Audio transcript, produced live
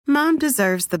Mom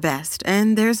deserves the best,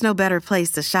 and there's no better place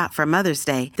to shop for Mother's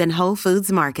Day than Whole Foods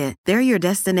Market. They're your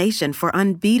destination for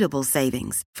unbeatable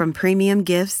savings, from premium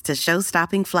gifts to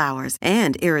show-stopping flowers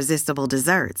and irresistible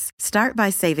desserts. Start by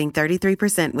saving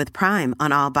 33% with Prime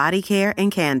on all body care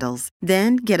and candles.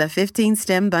 Then get a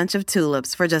 15-stem bunch of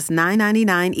tulips for just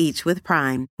 $9.99 each with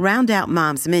Prime. Round out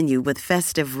Mom's menu with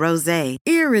festive rosé,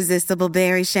 irresistible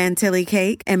berry chantilly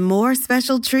cake, and more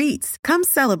special treats. Come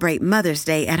celebrate Mother's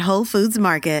Day at Whole Foods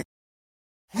Market.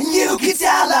 And you can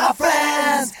tell our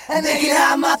friends, and they can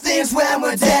have my things when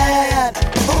we're dead.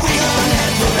 But we gonna live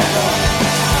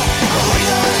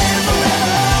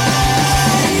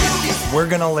forever. We're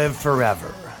gonna live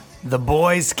forever. The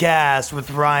Boys Cast with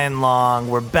Ryan Long.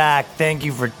 We're back. Thank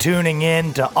you for tuning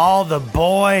in to all the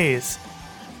boys.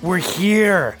 We're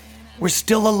here. We're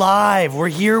still alive. We're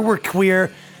here. We're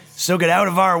queer. So get out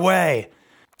of our way.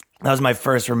 That was my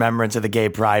first remembrance of the Gay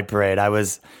Pride Parade. I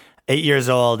was 8 years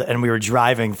old, and we were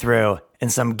driving through,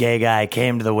 and some gay guy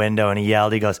came to the window, and he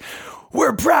yelled, he goes,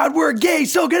 "We're proud we're gay,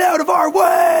 so get out of our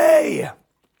way!"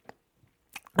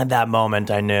 At that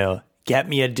moment, I knew, get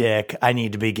me a dick, I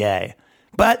need to be gay.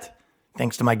 But,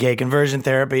 thanks to my gay conversion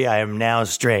therapy, I am now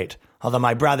straight, although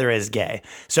my brother is gay.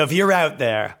 So if you're out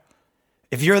there,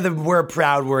 if you're the "we're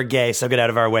proud we're gay, so get out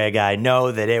of our way" guy,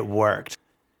 know that it worked.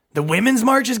 The Women's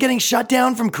March is getting shut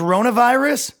down from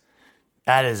coronavirus?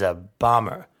 That is a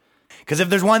bummer. Because if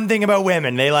there's one thing about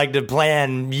women, they like to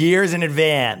plan years in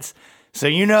advance. So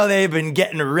you know they've been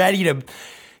getting ready to,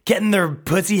 getting their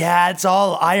pussy hats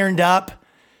all ironed up,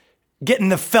 getting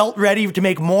the felt ready to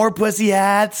make more pussy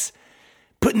hats,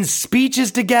 putting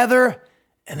speeches together,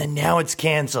 and then now it's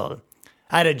canceled.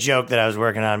 I had a joke that I was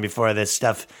working on before this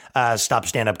stuff stopped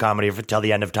stand-up comedy till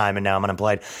the end of time, and now I'm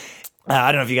unemployed.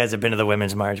 I don't know if you guys have been to the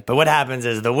Women's March, but what happens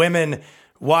is the women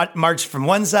march from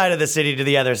one side of the city to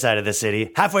the other side of the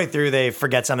city. Halfway through, they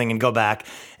forget something and go back.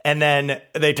 And then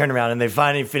they turn around and they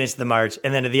finally finish the march.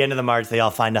 And then at the end of the march, they all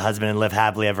find a husband and live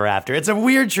happily ever after. It's a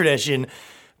weird tradition,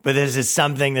 but this is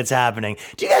something that's happening.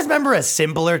 Do you guys remember a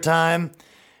simpler time? Do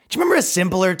you remember a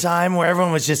simpler time where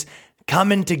everyone was just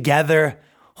coming together,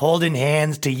 holding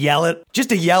hands to yell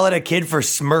at a kid for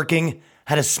smirking,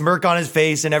 had a smirk on his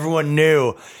face, and everyone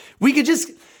knew. We're just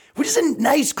a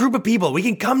nice group of people. We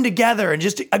can come together and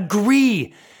just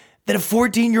agree that a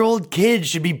 14-year-old kid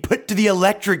should be put to the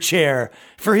electric chair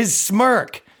for his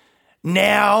smirk.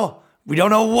 Now, we don't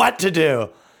know what to do.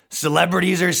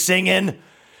 Celebrities are singing.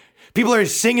 People are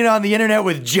singing on the internet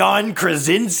with John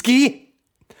Krasinski.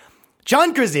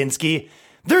 John Krasinski,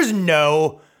 there's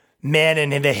no man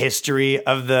in the history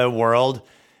of the world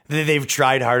that they've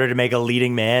tried harder to make a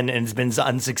leading man and it's been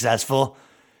unsuccessful.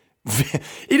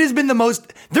 It has been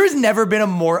there's never been a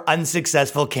more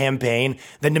unsuccessful campaign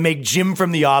than to make Jim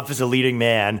from The Office a leading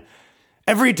man.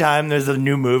 Every time there's a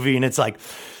new movie and it's like,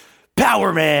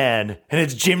 Power Man, and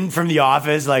it's Jim from The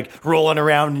Office, like rolling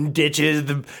around in ditches,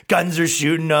 the guns are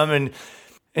shooting them,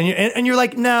 and you're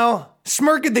like, no,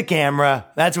 smirk at the camera,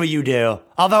 that's what you do.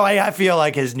 Although I feel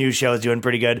like his new show is doing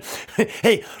pretty good.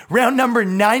 Hey, round number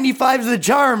 95 is the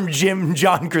charm,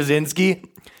 John Krasinski.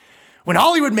 When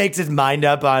Hollywood makes its mind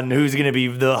up on who's going to be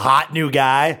the hot new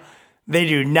guy, they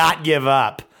do not give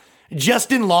up.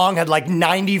 Justin Long had like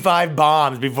 95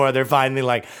 bombs before they're finally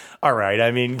like, all right,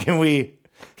 I mean, can we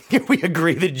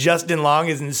agree that Justin Long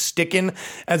isn't sticking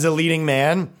as a leading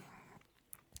man?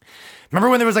 Remember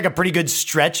when there was like a pretty good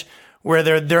stretch where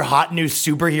their hot new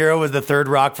superhero was the Third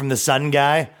Rock from the Sun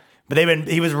guy? But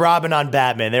he was robbing on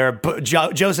Batman. They were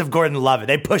Joseph Gordon-Levitt.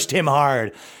 They pushed him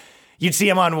hard. You'd see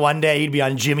him on one day, he'd be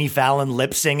on Jimmy Fallon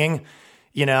lip singing,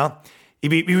 you know?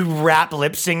 He'd rap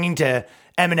lip singing to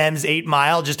Eminem's 8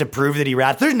 Mile just to prove that he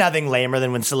raps. There's nothing lamer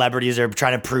than when celebrities are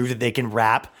trying to prove that they can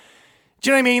rap.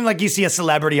 Do you know what I mean? Like you see a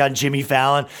celebrity on Jimmy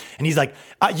Fallon and he's like,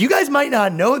 you guys might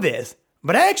not know this,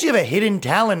 but I actually have a hidden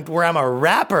talent where I'm a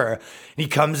rapper. And he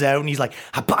comes out and he's like,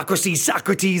 hypocrisy,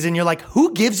 Socrates. And you're like,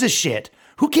 who gives a shit?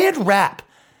 Who can't rap?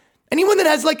 Anyone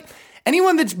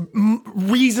that's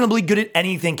reasonably good at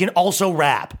anything can also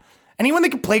rap. Anyone that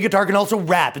can play guitar can also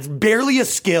rap. It's barely a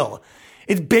skill.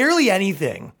 It's barely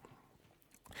anything.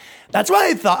 That's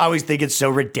why I always think it's so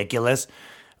ridiculous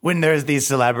when there's these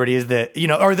celebrities that, you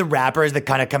know, or the rappers that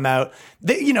kind of come out,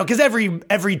 that, you know, because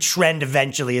every trend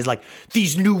eventually is like,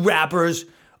 these new rappers,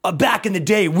 back in the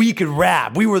day, we could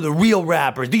rap. We were the real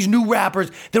rappers. These new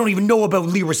rappers, they don't even know about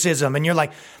lyricism. And you're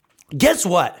like, guess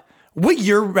what? What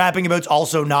you're rapping about is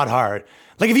also not hard.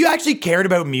 Like, if you actually cared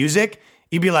about music,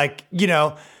 you'd be like, you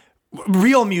know,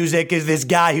 real music is this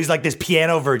guy who's like this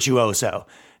piano virtuoso.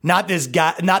 Not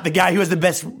the guy who has the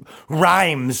best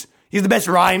rhymes. He has the best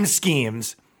rhyme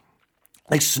schemes.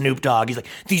 Like Snoop Dogg, he's like,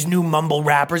 these new mumble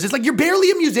rappers. It's like, you're barely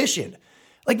a musician.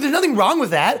 Like, there's nothing wrong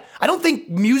with that. I don't think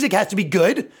music has to be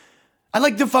good. I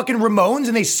like the fucking Ramones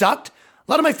and they sucked.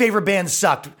 A lot of my favorite bands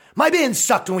sucked. My band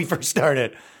sucked when we first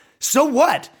started. So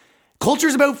what? Culture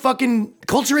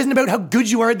isn't about how good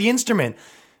you are at the instrument.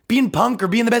 Being punk or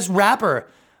being the best rapper.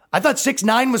 I thought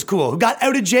 6ix9ine was cool, who got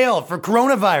out of jail for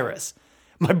coronavirus.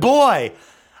 My boy.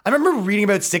 I remember reading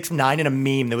about 6ix9ine in a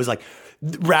meme that was like,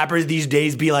 rappers these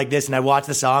days be like this, and I watched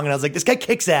the song and I was like, this guy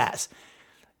kicks ass.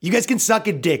 You guys can suck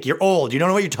a dick. You're old. You don't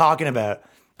know what you're talking about.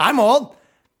 I'm old.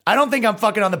 I don't think I'm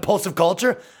fucking on the pulse of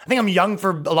culture. I think I'm young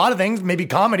for a lot of things, maybe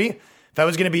comedy. If I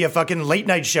was going to be a fucking late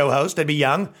night show host, I'd be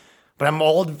young. But I'm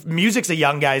old. Music's a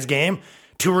young guy's game.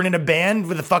 Touring in a band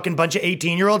with a fucking bunch of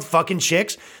 18-year-olds fucking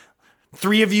chicks.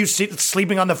 3 of you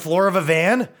sleeping on the floor of a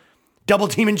van. Double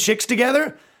teaming chicks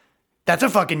together. That's a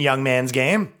fucking young man's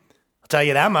game. I'll tell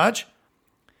you that much.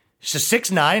 So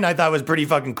 6ix9ine I thought was pretty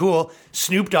fucking cool.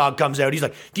 Snoop Dogg comes out. He's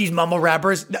like, these mumble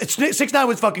rappers. 6ix9ine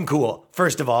was fucking cool,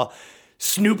 first of all.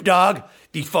 Snoop Dogg,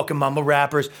 these fucking mumble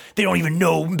rappers. They don't even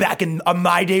know back in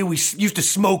my day we used to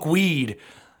smoke weed.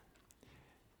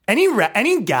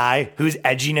 Any guy whose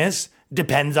edginess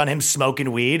depends on him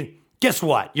smoking weed, guess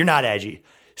what? You're not edgy.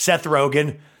 Seth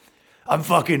Rogen, I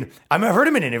heard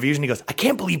him in interviews and he goes, I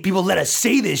can't believe people let us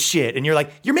say this shit. And you're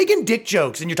like, you're making dick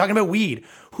jokes and you're talking about weed.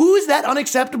 Who is that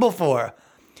unacceptable for?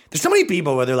 There's so many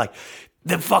people where they're like,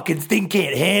 the fucking thing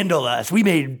can't handle us. We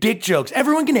made dick jokes.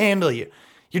 Everyone can handle you.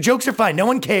 Your jokes are fine. No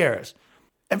one cares.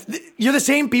 You're the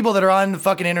same people that are on the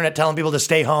fucking internet telling people to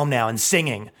stay home now and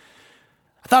singing.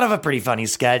 I thought of a pretty funny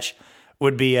sketch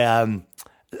would be a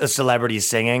celebrity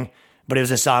singing, but it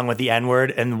was a song with the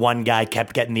N-word and one guy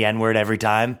kept getting the N-word every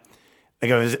time. Like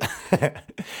it was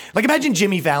like, imagine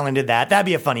Jimmy Fallon did that. That'd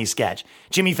be a funny sketch.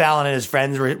 Jimmy Fallon and his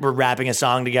friends were rapping a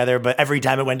song together, but every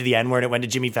time it went to the N-word, it went to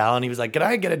Jimmy Fallon. He was like, can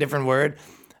I get a different word?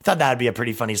 I thought that'd be a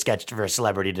pretty funny sketch for a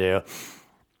celebrity to do.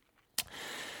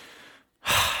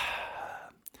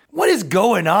 What is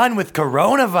going on with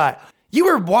coronavirus? You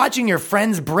were watching your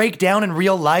friends break down in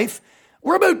real life.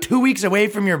 We're about 2 weeks away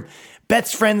from your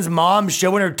best friend's mom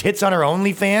showing her tits on her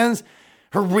OnlyFans.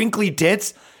 Her wrinkly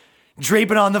tits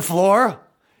draping on the floor.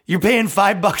 You're paying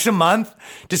 $5 a month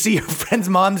to see your friend's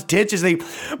mom's tits as they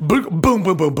boom, boom,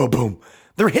 boom, boom, boom, boom.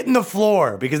 They're hitting the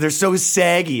floor because they're so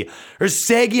saggy. Her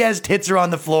saggy ass tits are on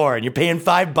the floor and you're paying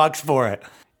 $5 for it.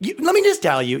 Let me just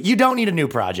tell you, you don't need a new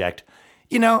project.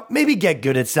 You know, maybe get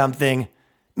good at something.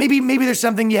 Maybe there's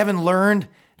something you haven't learned.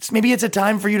 Maybe it's a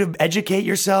time for you to educate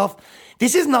yourself.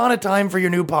 This is not a time for your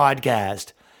new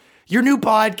podcast. Your new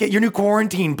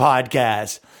quarantine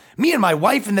podcast. Me and my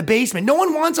wife in the basement. No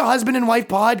one wants a husband and wife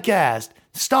podcast.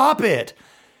 Stop it.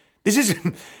 This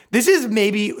is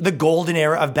maybe the golden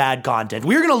era of bad content.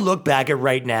 We're going to look back at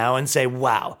right now and say,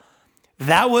 wow,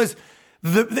 that was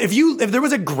if there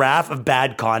was a graph of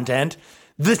bad content,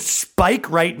 the spike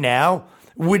right now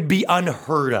would be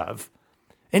unheard of.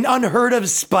 An unheard of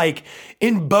spike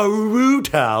in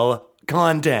brutal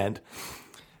content.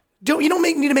 You don't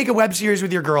need to make a web series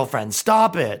with your girlfriend.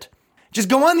 Stop it. Just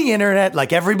go on the internet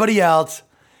like everybody else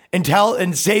and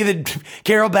say that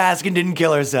Carol Baskin didn't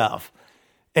kill herself.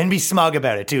 And be smug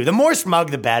about it too. The more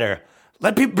smug, the better.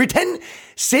 Let people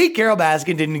say Carol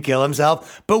Baskin didn't kill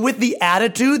himself, but with the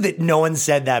attitude that no one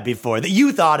said that before, that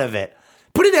you thought of it.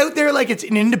 Put it out there like it's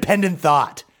an independent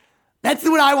thought. That's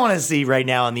what I want to see right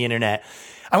now on the internet.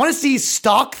 I want to see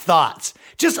stock thoughts,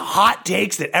 just hot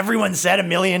takes that everyone said a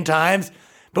million times,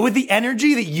 but with the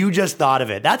energy that you just thought of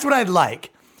it. That's what I'd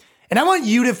like. And I want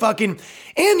you to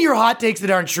and your hot takes that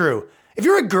aren't true. If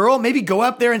you're a girl, maybe go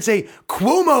up there and say,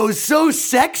 Cuomo's so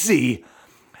sexy.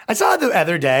 I saw the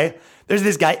other day, there's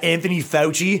this guy, Anthony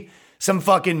Fauci, some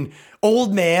fucking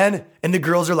old man, and the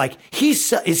girls are like, is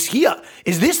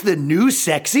this the new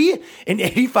sexy? An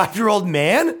 85-year-old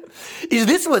man? Is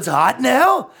this what's hot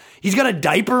now? He's got a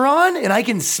diaper on and I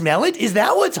can smell it? Is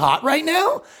that what's hot right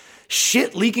now?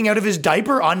 Shit leaking out of his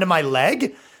diaper onto my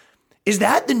leg? Is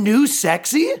that the new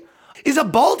sexy? Is a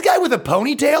bald guy with a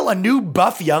ponytail a new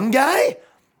buff young guy?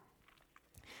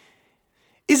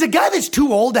 Is a guy that's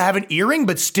too old to have an earring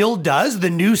but still does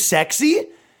the new sexy?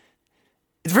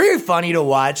 It's very funny to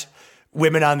watch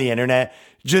women on the internet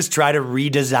just try to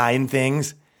redesign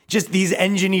things. Just these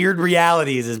engineered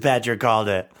realities, as Patrick called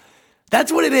it.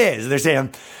 That's what it is. They're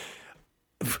saying,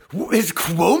 is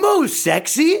Cuomo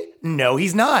sexy? No,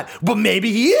 he's not. But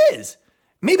maybe he is.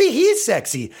 Maybe he's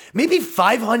sexy. Maybe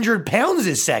 500 pounds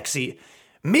is sexy.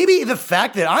 Maybe the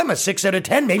fact that I'm a 6 out of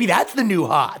 10, maybe that's the new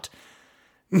hot.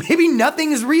 Maybe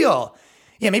nothing's real.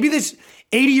 Yeah, maybe this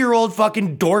 80-year-old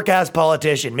fucking dork-ass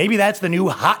politician, maybe that's the new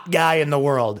hot guy in the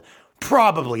world.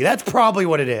 Probably. That's probably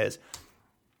what it is.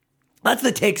 That's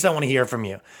the takes I want to hear from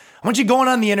you. I want you going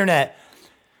on the internet.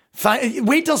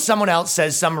 Wait till someone else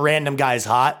says some random guy's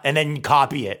hot and then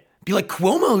copy it. Be like,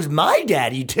 Cuomo's my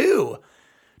daddy too.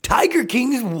 Tiger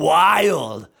King's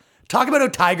wild. Talk about how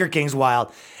Tiger King's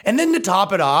wild. And then to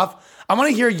top it off, I want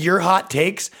to hear your hot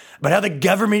takes about how the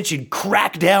government should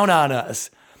crack down on us.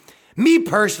 Me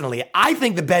personally, I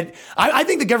think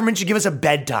the government should give us a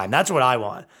bedtime. That's what I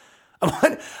want.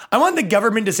 I want the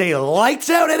government to say lights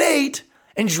out at 8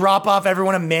 and drop off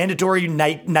everyone a mandatory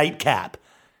nightcap.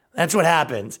 That's what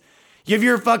happens. You have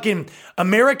your fucking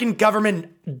American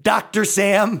government, Dr.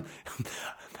 Sam,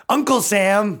 Uncle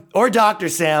Sam, or Dr.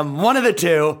 Sam, one of the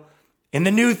two. In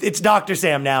the new, it's Dr.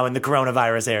 Sam now in the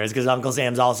coronavirus eras because Uncle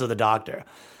Sam's also the doctor.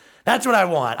 That's what I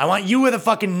want. I want you with a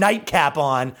fucking nightcap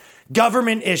on,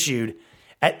 government issued,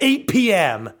 at 8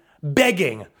 p.m.,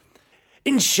 begging.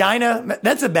 In China,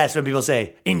 that's the best when people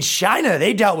say, in China,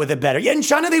 they dealt with it better. Yeah, in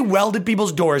China, they welded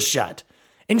people's doors shut.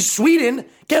 In Sweden,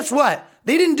 guess what?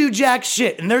 They didn't do jack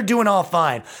shit, and they're doing all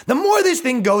fine. The more this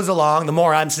thing goes along, the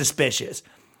more I'm suspicious.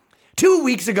 2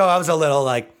 weeks ago, I was a little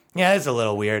like, yeah, it's a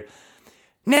little weird.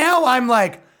 Now I'm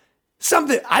like,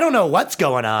 I don't know what's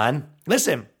going on.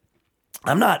 Listen,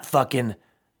 I'm not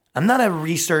a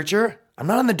researcher. I'm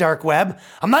not on the dark web.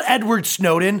 I'm not Edward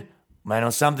Snowden. I know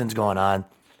something's going on.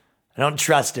 I don't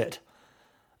trust it.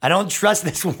 I don't trust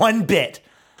this one bit.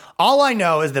 All I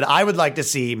know is that I would like to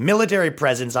see military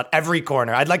presence on every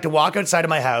corner. I'd like to walk outside of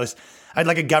my house. I'd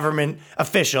like a government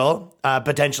official,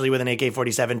 potentially with an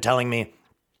AK-47, telling me,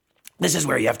 this is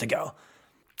where you have to go.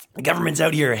 The government's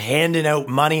out here handing out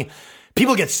money.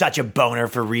 People get such a boner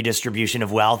for redistribution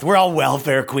of wealth. We're all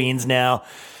welfare queens now.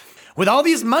 With all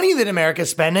this money that America's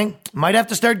spending, might have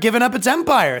to start giving up its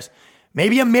empires.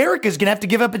 Maybe America's going to have to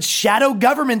give up its shadow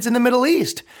governments in the Middle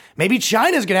East. Maybe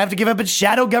China's going to have to give up its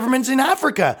shadow governments in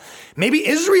Africa. Maybe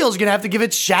Israel's going to have to give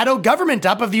its shadow government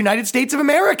up of the United States of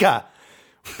America.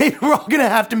 Maybe we're all going to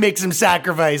have to make some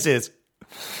sacrifices.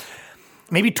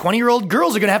 Maybe 20-year-old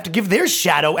girls are going to have to give their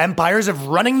shadow empires of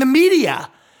running the media.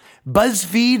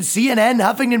 BuzzFeed, CNN,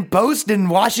 Huffington Post, and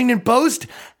Washington Post.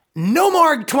 No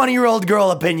more 20-year-old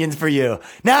girl opinions for you.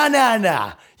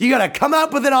 Nah. You got to come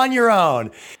up with it on your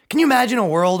own. Can you imagine a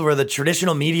world where the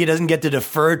traditional media doesn't get to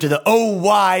defer to the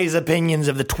wise opinions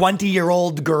of the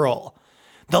 20-year-old girl?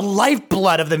 The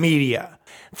lifeblood of the media.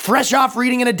 Fresh off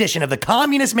reading an edition of the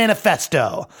Communist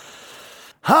Manifesto.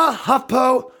 Huh,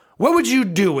 HuffPo? What would you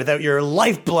do without your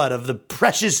lifeblood of the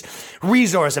precious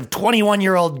resource of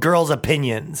 21-year-old girls'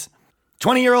 opinions?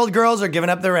 20-year-old girls are giving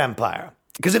up their empire.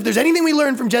 Because if there's anything we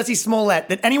learned from Jesse Smollett,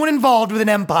 that anyone involved with an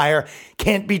empire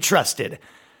can't be trusted.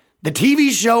 The TV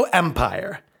show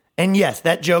Empire. And yes,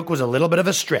 that joke was a little bit of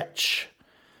a stretch.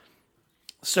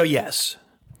 So yes,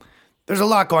 there's a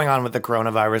lot going on with the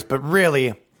coronavirus, but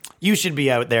really, you should be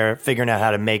out there figuring out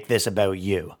how to make this about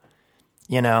you.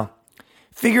 You know?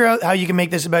 Figure out how you can make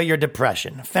this about your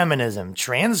depression, feminism,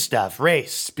 trans stuff,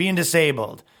 race, being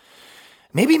disabled.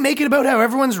 Maybe make it about how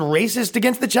everyone's racist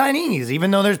against the Chinese,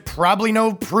 even though there's probably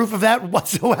no proof of that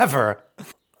whatsoever.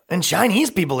 And Chinese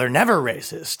people are never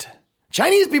racist.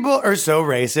 Chinese people are so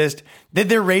racist that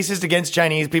they're racist against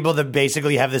Chinese people that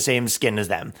basically have the same skin as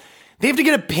them. They have to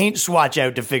get a paint swatch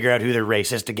out to figure out who they're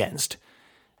racist against.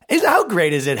 How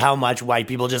great is it how much white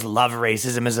people just love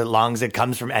racism as long as it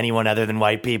comes from anyone other than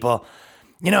white people?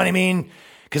 You know what I mean?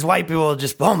 Because white people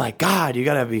just, oh my God, you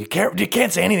gotta be careful. You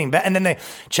can't say anything bad. And then the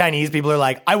Chinese people are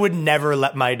like, I would never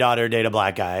let my daughter date a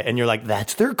black guy. And you're like,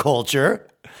 that's their culture.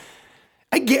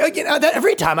 I get that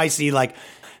every time I see like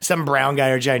some brown guy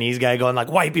or Chinese guy going like,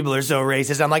 white people are so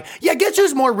racist. I'm like, yeah, guess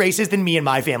who's more racist than me and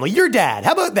my family? Your dad.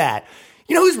 How about that?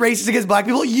 You know who's racist against black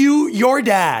people? Your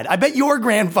dad. I bet your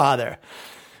grandfather.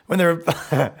 When they're,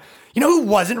 you know who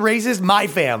wasn't racist? My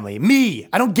family. Me.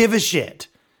 I don't give a shit.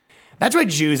 That's why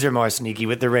Jews are more sneaky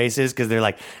with the races, because they're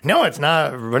like, no, it's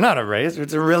not, we're not a race,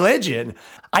 it's a religion.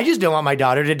 I just don't want my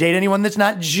daughter to date anyone that's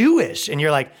not Jewish. And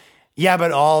you're like, yeah,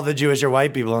 but all the Jewish are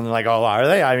white people. And they're like, oh, are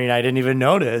they? I mean, I didn't even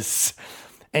notice.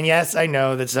 And yes, I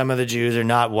know that some of the Jews are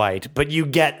not white, but you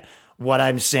get what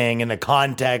I'm saying in the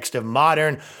context of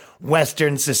modern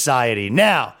Western society.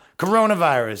 Now,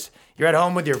 coronavirus, you're at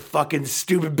home with your fucking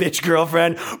stupid bitch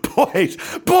girlfriend.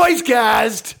 Boys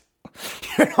cast.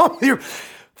 You're at home with your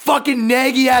fucking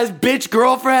naggy ass bitch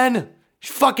girlfriend.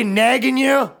 She's fucking nagging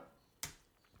you.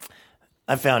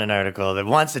 I found an article that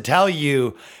wants to tell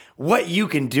you what you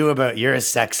can do about your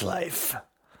sex life.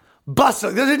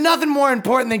 Bustle. There's nothing more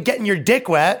important than getting your dick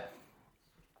wet.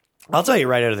 I'll tell you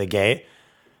right out of the gate.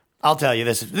 I'll tell you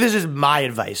this. This is my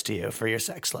advice to you for your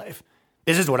sex life.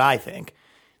 This is what I think.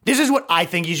 This is what I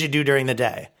think you should do during the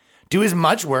day. Do as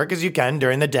much work as you can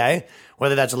during the day,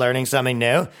 whether that's learning something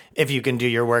new, if you can do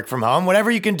your work from home, whatever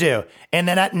you can do. And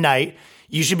then at night,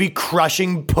 you should be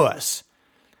crushing puss.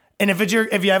 And if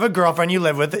you have a girlfriend you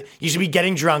live with, you should be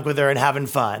getting drunk with her and having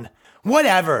fun.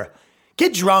 Whatever.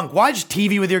 Get drunk. Watch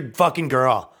TV with your fucking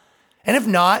girl. And if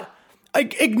not,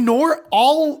 ignore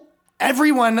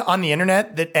everyone on the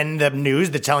internet and the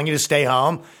news that's telling you to stay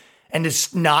home and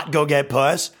to not go get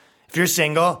puss. If you're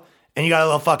single and you got a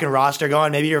little fucking roster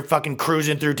going, maybe you're fucking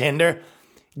cruising through Tinder,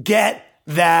 get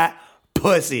that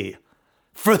pussy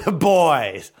for the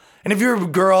boys. And if you're a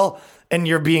girl and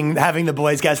you're having the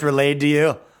boys cast relayed to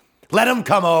you, let them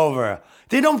come over.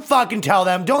 They don't fucking tell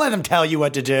them. Don't let them tell you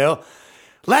what to do.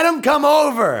 Let him come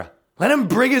over. Let him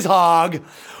bring his hog.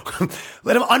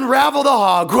 Let him unravel the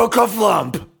hog.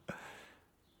 KAFLUMP.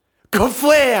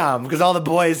 KAFLAM. Because all the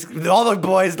boys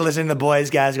listening to the boys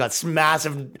guys got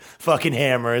massive fucking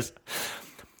hammers.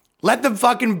 Let the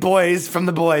fucking boys from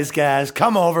the boys cast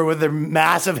come over with their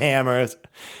massive hammers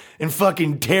and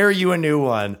fucking tear you a new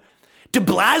one. De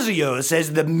Blasio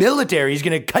says the military is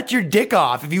going to cut your dick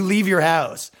off if you leave your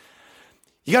house.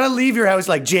 You got to leave your house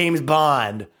like James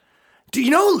Bond. Do you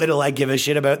know how little I give a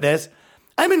shit about this?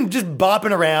 I've been just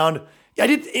bopping around. I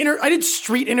did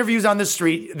street interviews on the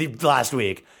street last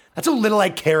week. That's how little I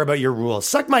care about your rules.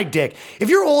 Suck my dick. If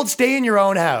you're old, stay in your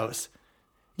own house.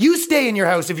 You stay in your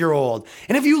house if you're old.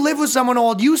 And if you live with someone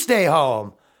old, you stay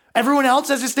home. Everyone else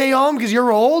has to stay home because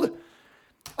you're old?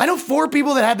 I know 4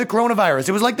 people that had the coronavirus.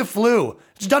 It was like the flu.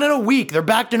 It's done in a week. They're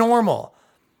back to normal.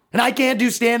 And I can't do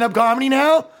stand-up comedy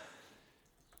now?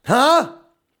 Huh?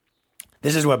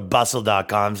 This is what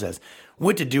bustle.com says.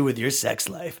 What to do with your sex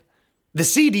life. The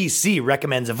CDC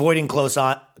recommends avoiding close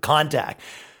contact.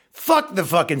 Fuck the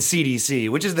fucking CDC,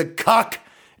 which is the cock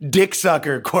dick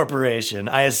sucker corporation,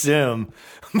 I assume.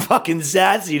 I'm fucking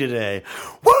sassy today.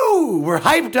 Woo! We're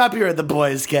hyped up here at the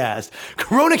Boys Cast.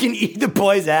 Corona can eat the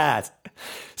boys' ass.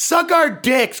 Suck our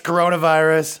dicks,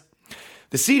 coronavirus.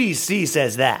 The CDC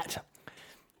says that.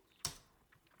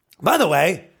 By the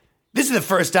way, this is the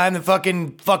first time that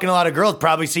fucking a lot of girls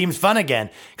probably seems fun again.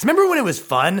 Because remember when it was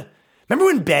fun? Remember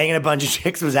when banging a bunch of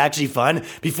chicks was actually fun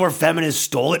before feminists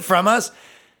stole it from us?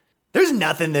 There's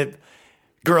nothing that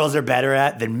girls are better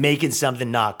at than making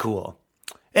something not cool.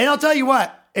 And I'll tell you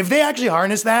what, if they actually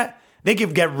harness that, they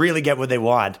can really get what they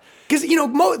want. Because, you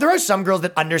know, there are some girls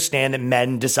that understand that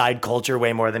men decide culture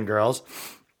way more than girls.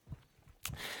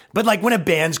 But like when a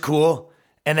band's cool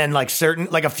and then like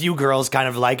a few girls kind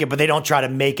of like it, but they don't try to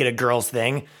make it a girl's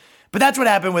thing. But that's what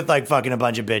happened with like fucking a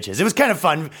bunch of bitches. It was kind of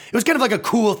fun. It was kind of like a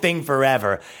cool thing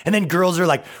forever. And then girls are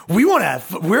like,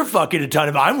 we're fucking a ton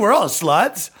of, we're all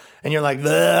sluts. And you're like,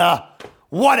 ugh,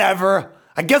 whatever.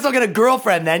 I guess I'll get a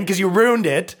girlfriend then because you ruined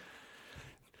it.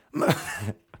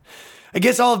 I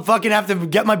guess I'll fucking have to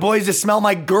get my boys to smell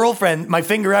my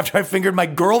finger after I fingered my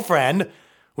girlfriend,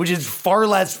 which is far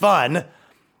less fun.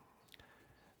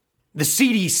 The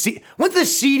CDC, once the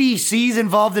CDC's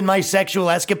involved in my sexual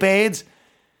escapades,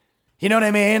 you know what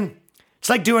I mean? It's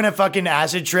like doing a fucking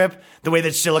acid trip the way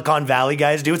that Silicon Valley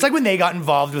guys do. It's like when they got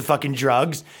involved with fucking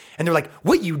drugs and they're like,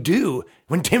 what you do?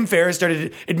 When Tim Ferriss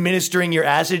started administering your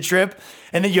acid trip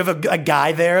and then you have a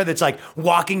guy there that's like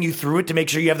walking you through it to make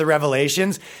sure you have the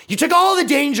revelations. You took all the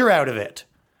danger out of it.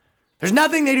 There's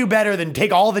nothing they do better than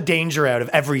take all the danger out of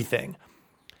everything.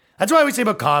 That's what I always say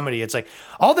about comedy. It's like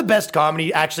all the best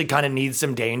comedy actually kind of needs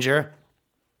some danger.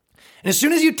 And as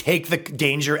soon as you take the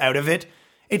danger out of it,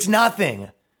 it's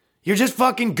nothing. You're just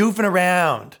fucking goofing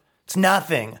around. It's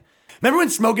nothing. Remember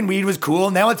when smoking weed was cool?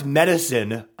 Now it's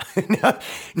medicine. now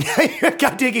you're a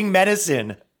guy taking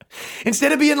medicine.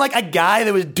 Instead of being like a guy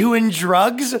that was doing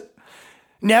drugs,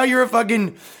 now you're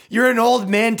an old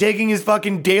man taking his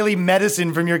fucking daily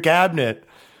medicine from your cabinet.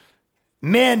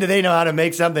 Man, do they know how to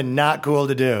make something not cool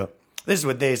to do. This is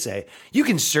what they say. You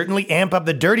can certainly amp up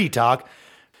the dirty talk.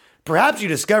 Perhaps you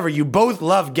discover you both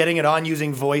love getting it on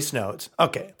using voice notes.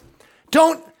 Okay.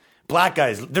 Black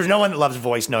guys, there's no one that loves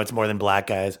voice notes more than black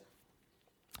guys.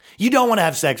 You don't want to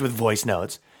have sex with voice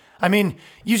notes. I mean,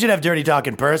 you should have dirty talk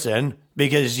in person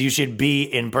because you should be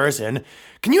in person.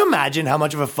 Can you imagine how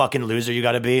much of a fucking loser you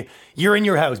got to be? You're in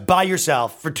your house by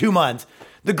yourself for 2 months.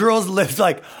 The girls live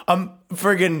like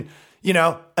friggin',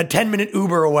 a 10-minute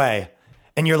Uber away.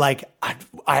 And you're like,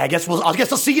 I guess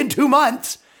I'll see you in 2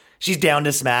 months. She's down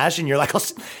to smash. And you're like, I'll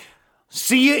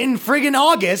see you in friggin'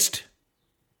 August.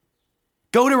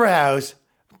 Go to her house,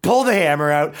 pull the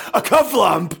hammer out, a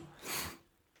KAFLUMP.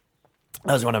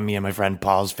 That was one of me and my friend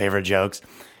Paul's favorite jokes.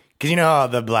 Because you know how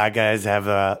the black guys have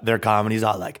their comedies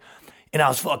all like, and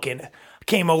I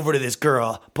came over to this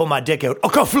girl, pulled my dick out, a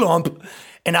KAFLUMP.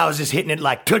 And I was just hitting it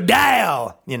like, today,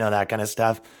 you know, that kind of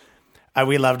stuff.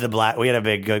 We loved the black. We had a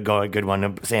big, good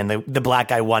one saying the black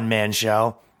guy one-man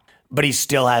show. But he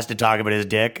still has to talk about his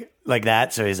dick like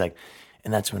that. So he's like,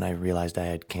 and that's when I realized I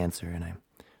had cancer. And I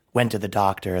went to the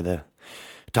doctor. The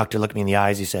doctor looked me in the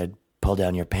eyes. He said, pull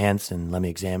down your pants and let me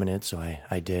examine it. So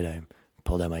I did. I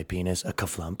pulled out my penis, a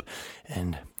KAFLUMP.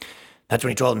 And that's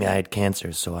when he told me I had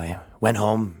cancer. So I went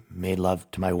home, made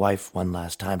love to my wife one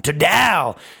last time. To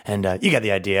now! And you get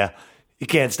the idea. You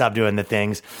can't stop doing the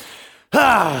things.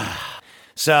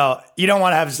 So you don't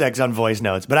want to have sex on voice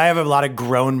notes, but I have a lot of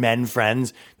grown men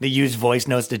friends that use voice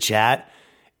notes to chat.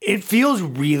 It feels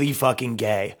really fucking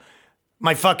gay.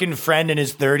 My fucking friend in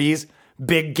his 30s,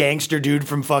 big gangster dude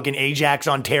from fucking Ajax,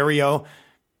 Ontario,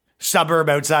 suburb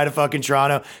outside of fucking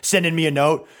Toronto, sending me a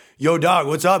note. Yo, dog,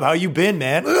 what's up? How you been,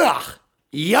 man? Ugh,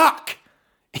 yuck.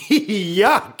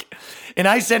 Yuck. And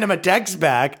I sent him a text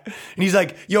back, and he's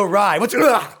like, yo, Rye, what's...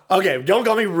 Ugh. Okay, don't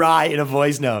call me Rye in a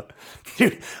voice note.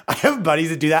 Dude, I have buddies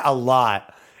that do that a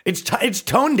lot. It's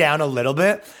toned down a little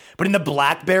bit, but in the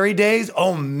BlackBerry days,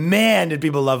 oh man, did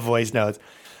people love voice notes.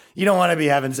 You don't want to be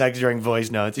having sex during voice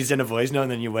notes. You send a voice note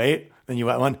and then you wait. Then you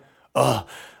wet one. Oh,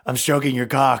 I'm stroking your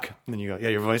cock. And then you go, yeah,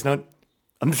 your voice note?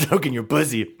 I'm stroking your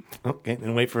pussy. Okay,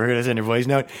 then wait for her to send her voice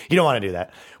note. You don't want to do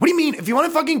that. What do you mean? If you want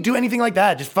to fucking do anything like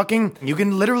that, just fucking, you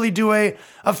can literally do a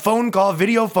phone call,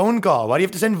 video phone call. Why do you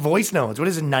have to send voice notes? What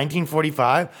is it,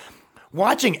 1945?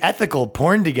 Watching ethical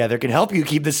porn together can help you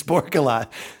keep the spark alive.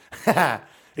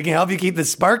 It can help you keep the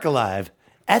spark alive.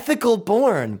 Ethical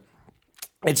porn.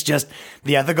 It's just,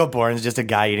 the ethical porn is just a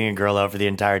guy eating a girl out for the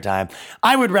entire time.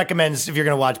 I would recommend, if you're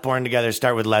going to watch porn together,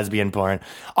 start with lesbian porn.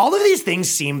 All of these things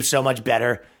seem so much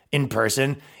better in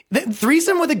person. The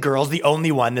threesome with a girl's the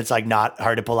only one that's like not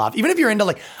hard to pull off. Even if you're into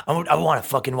like, I want to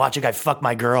fucking watch a guy fuck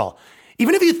my girl.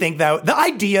 Even if you think that, the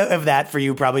idea of that for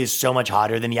you probably is so much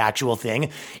hotter than the actual thing.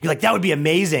 You're like, that would be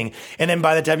amazing. And then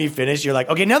by the time you finish, you're like,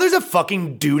 okay, now there's a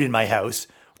fucking dude in my house.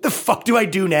 The fuck do I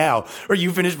do now? Or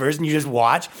you finish first and you just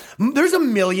watch. There's a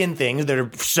million things that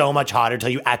are so much hotter till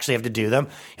you actually have to do them.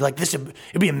 You're like, it'd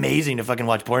be amazing to fucking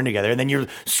watch porn together. And then you're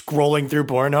scrolling through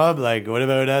Pornhub, like, what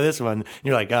about this one? And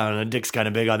you're like, oh, the dick's kind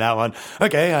of big on that one.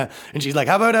 Okay. And she's like,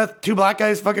 how about two black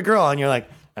guys fuck a girl? And you're like,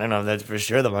 I don't know if that's for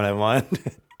sure the one I want.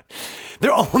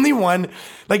 They're only one,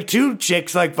 like two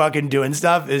chicks like fucking doing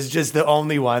stuff is just the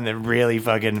only one that really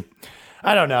fucking,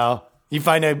 I don't know. You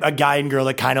find a guy and girl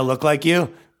that kind of look like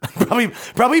you.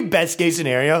 Probably best case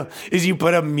scenario is you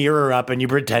put a mirror up and you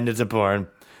pretend it's a porn.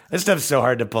 This stuff's so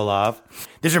hard to pull off.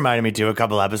 This reminded me too, a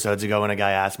couple episodes ago when a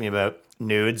guy asked me about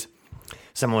nudes.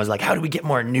 Someone was like, how do we get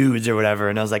more nudes or whatever?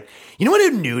 And I was like, you know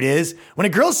what a nude is? When a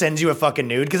girl sends you a fucking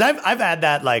nude, because I've had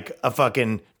that like a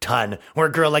fucking ton, where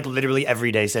a girl like literally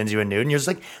every day sends you a nude and you're just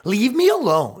like, leave me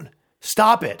alone.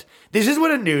 Stop it. This is what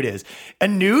a nude is. A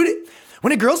nude...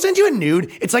 When a girl sends you a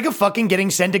nude, it's like a fucking getting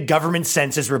sent a government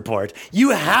census report. You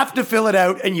have to fill it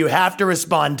out and you have to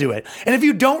respond to it. And if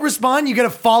you don't respond, you get a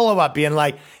follow-up being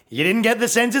like, you didn't get the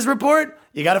census report?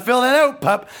 You got to fill that out,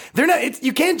 pup.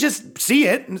 You can't just see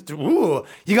it. Ooh,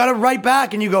 you got to write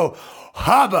back and you go,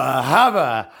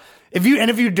 hubba. If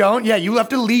you don't, yeah, you have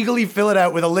to legally fill it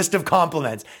out with a list of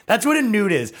compliments. That's what a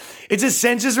nude is. It's a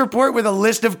census report with a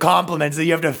list of compliments that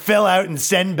you have to fill out and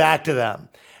send back to them.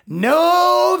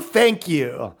 No, thank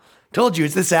you. Told you,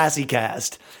 it's the sassy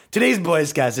cast. Today's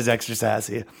boys cast is extra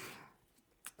sassy.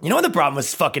 You know what the problem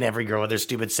with fucking every girl with their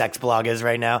stupid sex blog is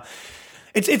right now?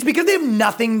 It's because they have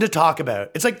nothing to talk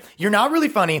about. It's like, you're not really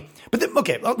funny. But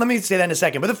let me say that in a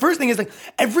second. But the first thing is like,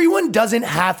 everyone doesn't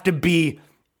have to be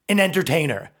an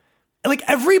entertainer. Like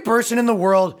every person in the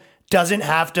world doesn't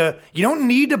have to, you don't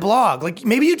need to blog. Like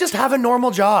maybe you just have a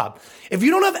normal job. If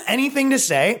you don't have anything to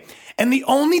say, and the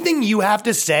only thing you have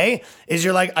to say is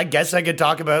you're like, I guess I could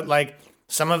talk about like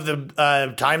some of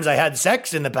the times I had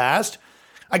sex in the past.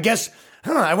 I guess,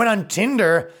 I went on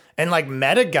Tinder and like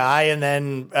met a guy and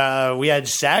then we had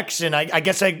sex. And I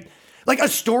guess like a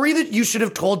story that you should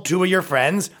have told two of your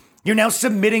friends, you're now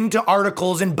submitting to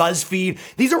articles in BuzzFeed.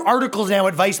 These are articles now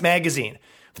at Vice Magazine.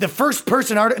 The first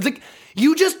person article, it's like,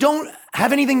 you just don't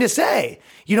have anything to say.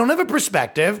 You don't have a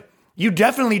perspective. You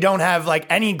definitely don't have like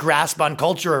any grasp on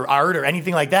culture or art or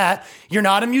anything like that. You're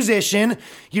not a musician.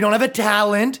 You don't have a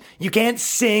talent. You can't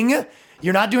sing.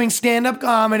 You're not doing stand-up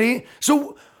comedy.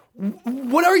 So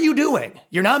what are you doing?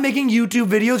 You're not making YouTube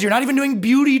videos. You're not even doing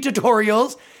beauty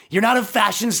tutorials. You're not a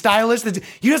fashion stylist.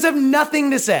 You just have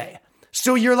nothing to say.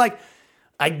 So you're like,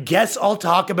 I guess I'll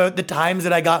talk about the times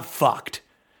that I got fucked.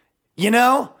 You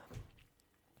know?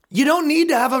 You don't need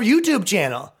to have a YouTube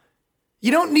channel.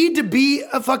 You don't need to be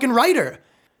a fucking writer.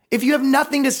 If you have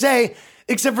nothing to say,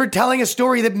 except for telling a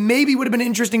story that maybe would have been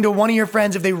interesting to one of your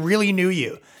friends if they really knew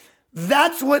you.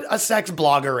 That's what a sex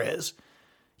blogger is.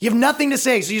 You have nothing to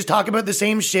say, so you just talk about the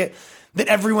same shit that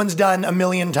everyone's done a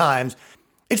million times.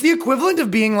 It's the equivalent of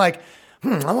being like,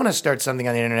 I want to start something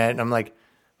on the internet. And I'm like,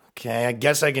 okay, I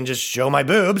guess I can just show my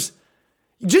boobs.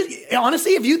 Just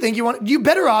honestly, if you think you want, you're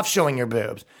better off showing your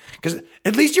boobs, because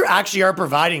at least you actually are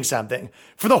providing something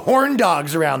for the horn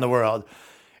dogs around the world.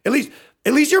 At least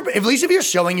if you're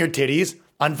showing your titties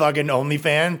on fucking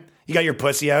OnlyFans, you got your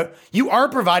pussy out, you are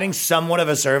providing somewhat of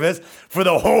a service for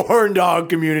the horn dog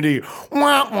community.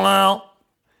 Wow, wow.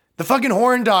 The fucking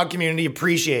horn dog community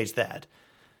appreciates that.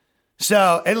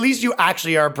 So at least you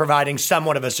actually are providing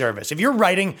somewhat of a service. If you're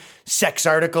writing sex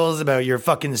articles about your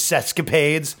fucking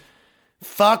sescapades,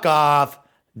 fuck off.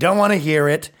 Don't want to hear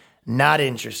it. Not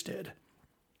interested.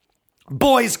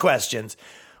 Boys' questions.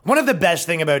 One of the best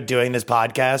thing about doing this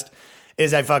podcast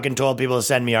is I fucking told people to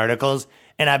send me articles,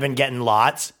 and I've been getting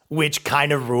lots, which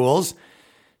kind of rules.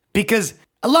 Because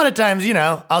a lot of times,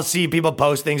 I'll see people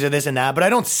post things or this and that, but I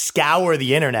don't scour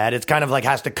the internet. It's kind of like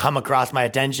has to come across my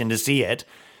attention to see it.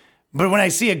 But when I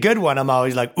see a good one, I'm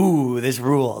always like, ooh, this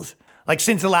rules. Like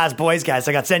since the last Boys Cast,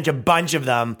 I got sent a bunch of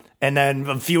them, and then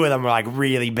a few of them were like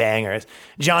really bangers.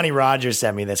 Johnny Rogers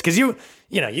sent me this because you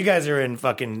guys are in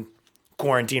fucking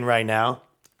quarantine right now.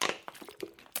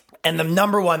 And the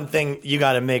number one thing you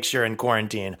got to make sure in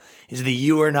quarantine is that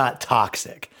you are not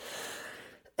toxic.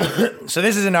 So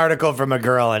this is an article from a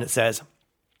girl, and it says,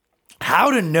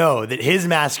 how to know that his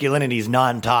masculinity is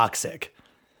non-toxic.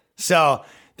 So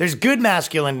there's good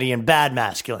masculinity and bad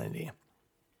masculinity.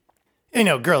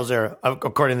 Girls are,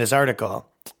 according to this article,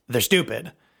 they're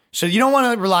stupid. So you don't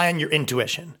want to rely on your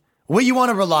intuition. What you want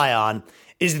to rely on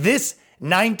is this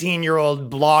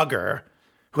 19-year-old blogger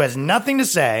who has nothing to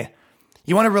say.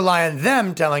 You want to rely on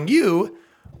them telling you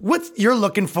what you're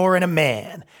looking for in a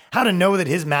man. How to know that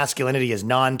his masculinity is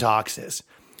non-toxic.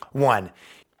 1,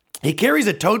 he carries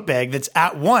a tote bag that's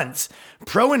at once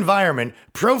pro-environment,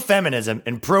 pro-feminism,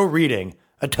 and pro-reading.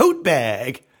 A tote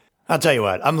bag. I'll tell you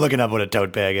what, I'm looking up what a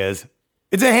tote bag is.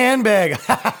 It's a handbag.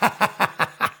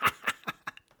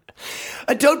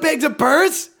 A tote bag's a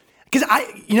purse? Because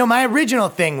my original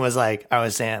thing was like, I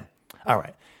was saying, all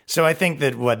right, so I think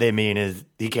that what they mean is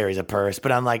he carries a purse,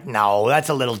 but I'm like, no, that's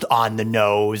a little on the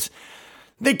nose.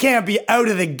 They can't be out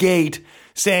of the gate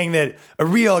saying that a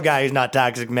real guy who's not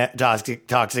toxic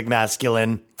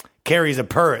masculine carries a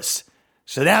purse.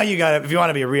 So now if you want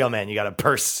to be a real man, you got a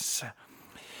purse.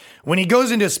 When he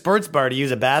goes into a sports bar to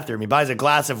use a bathroom, he buys a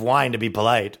glass of wine to be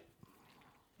polite.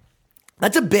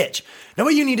 That's a bitch. Know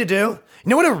what you need to do? You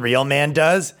know what a real man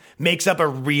does? Makes up a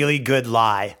really good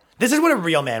lie. This is what a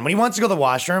real man, when he wants to go to the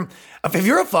washroom, if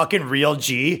you're a fucking real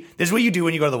G, this is what you do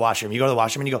when you go to the washroom. You go to the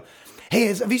washroom and you go, hey,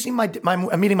 have you seen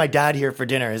I'm meeting my dad here for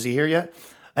dinner. Is he here yet?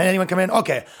 And anyone come in?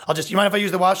 Okay, you mind if I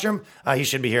use the washroom? He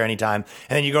should be here anytime.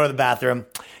 And then you go to the bathroom,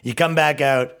 you come back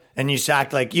out, and you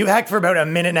act for about a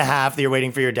minute and a half that you're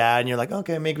waiting for your dad, and you're like,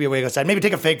 okay, make me wait outside. Maybe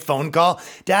take a fake phone call.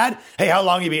 Dad, hey, how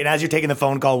long you been? And as you're taking the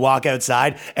phone call, walk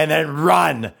outside and then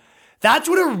run. That's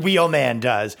what a real man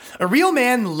does. A real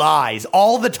man lies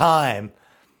all the time,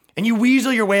 and you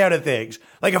weasel your way out of things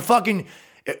like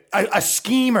a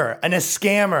schemer and a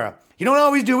scammer. You don't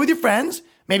always do it with your friends.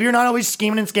 Maybe you're not always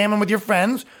scheming and scamming with your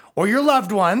friends or your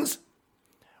loved ones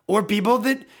or people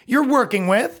that you're working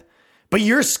with. But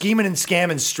you're scheming and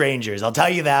scamming strangers, I'll tell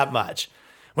you that much.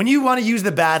 When you want to use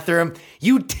the bathroom,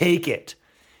 you take it.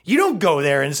 You don't go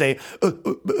there and say,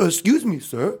 excuse me,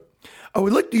 sir, I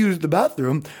would like to use the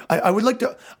bathroom. I'll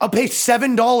pay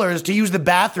 $7 to use the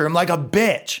bathroom like a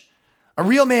bitch. A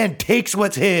real man takes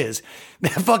what's his.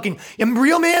 A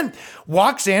real man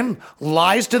walks in,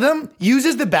 lies to them,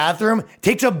 uses the bathroom,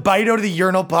 takes a bite out of the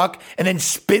urinal puck, and then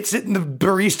spits it in the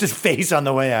barista's face on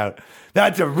the way out.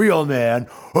 That's a real man.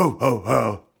 Ho, ho,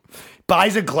 ho.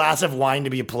 Buys a glass of wine to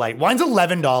be polite. Wine's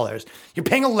 $11. You're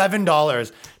paying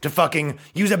 $11 to fucking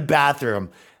use a bathroom.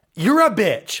 You're a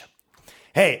bitch.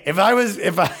 Hey,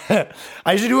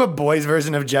 I should do a boys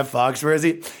version of Jeff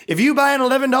Foxworthy. If you buy an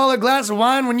 $11 glass of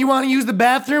wine when you want to use the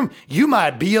bathroom, you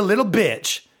might be a little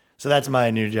bitch. So that's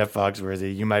my new Jeff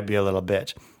Foxworthy. You might be a little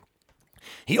bitch.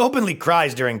 He openly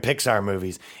cries during Pixar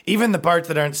movies, even the parts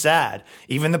that aren't sad,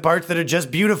 even the parts that are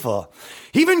just beautiful.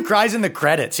 He even cries in the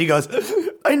credits. He goes,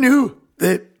 I knew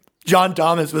that John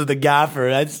Thomas was the gaffer.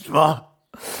 That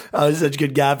was such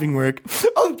good gaffing work.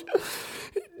 Oh,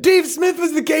 Dave Smith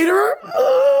was the caterer?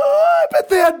 I bet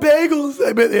they had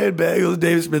bagels.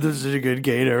 Dave Smith was such a good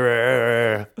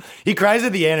caterer. He cries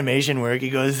at the animation work.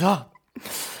 He goes, oh,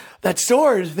 that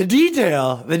sword, the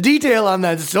detail on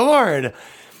that sword.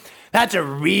 That's a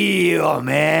real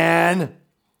man.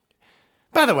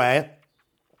 By the way,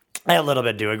 I a little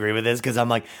bit do agree with this because I'm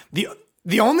like,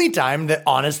 the only time that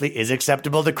honestly is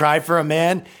acceptable to cry for a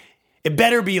man, it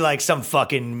better be like some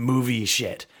fucking movie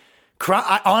shit.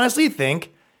 I honestly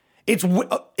think if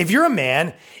you're a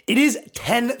man, it is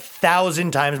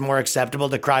 10,000 times more acceptable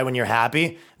to cry when you're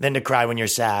happy than to cry when you're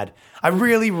sad. I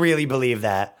really, really believe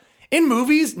that. In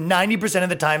movies, 90% of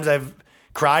the times I've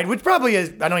cried, which probably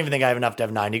is, I don't even think I have enough to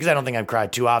have 90 because I don't think I've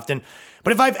cried too often.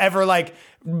 But if I've ever like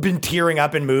been tearing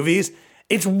up in movies,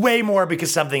 it's way more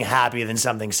because something happy than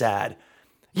something sad.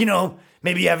 You know,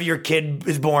 maybe you have your kid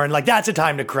is born, like that's a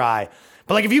time to cry.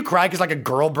 But like if you cry because like a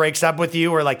girl breaks up with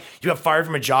you or like you got fired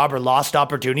from a job or lost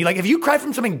opportunity, like if you cry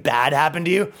from something bad happened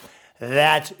to you,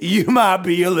 that you might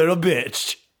be a little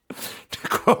bitch. To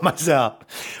quote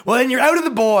myself. Well, then you're out of the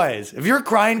boys. If you're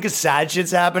crying because sad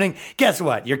shit's happening, guess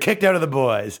what? You're kicked out of the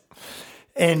boys.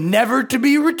 And never to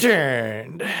be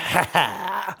returned.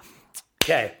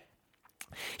 Okay.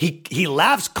 He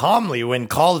laughs calmly when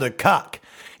called a cuck.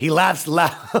 He laughs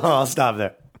loud. I'll stop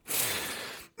there.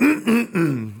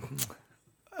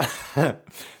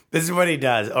 This is what he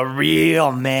does. A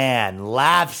real man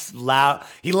laughs loud.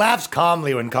 He laughs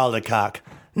calmly when called a cuck.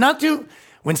 Not to,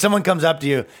 when someone comes up to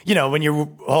you, you know, when you're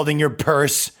holding your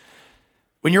purse,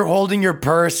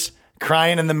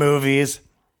 crying in the movies.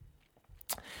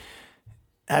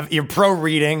 You're pro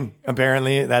reading,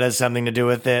 apparently. That has something to do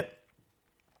with it.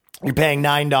 You're paying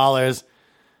 $9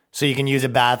 so you can use a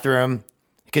bathroom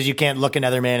because you can't look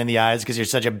another man in the eyes because you're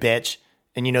such a bitch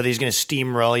and you know that he's going to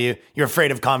steamroll you. You're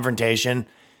afraid of confrontation.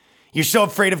 You're so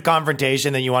afraid of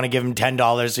confrontation that you want to give him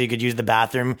 $10 so you could use the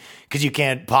bathroom because you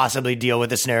can't possibly deal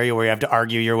with a scenario where you have to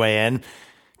argue your way in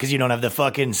because you don't have the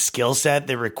fucking skill set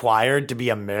that required to be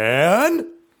a man.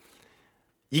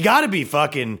 You got to be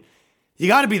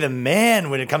the man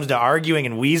when it comes to arguing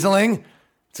and weaseling.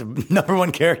 It's a number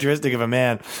one characteristic of a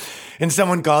man. And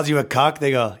someone calls you a cuck,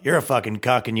 they go, you're a fucking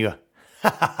cuck, and you go,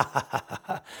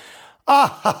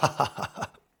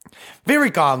 very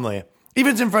calmly. Even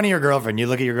if it's in front of your girlfriend, you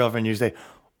look at your girlfriend, you say,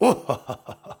 oh.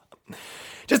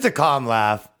 Just a calm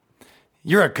laugh.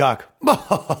 You're a cuck.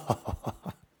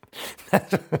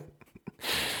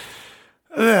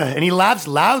 And he laughs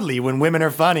loudly when women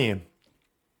are funny.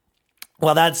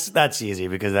 Well, that's easy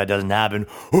because that doesn't happen.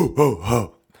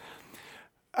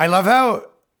 I love how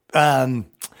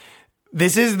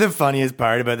this is the funniest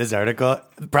part about this article,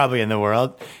 probably in the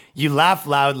world. You laugh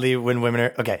loudly when women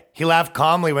are... Okay, he laughed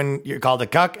calmly when you're called a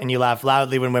cuck, and you laugh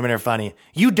loudly when women are funny.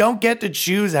 You don't get to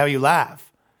choose how you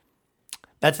laugh.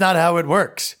 That's not how it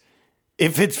works.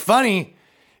 If it's funny,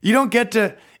 you don't get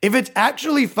to... If it's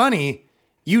actually funny,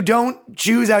 you don't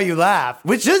choose how you laugh,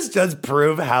 which just does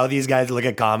prove how these guys look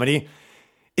at comedy.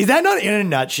 Is that not in a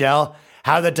nutshell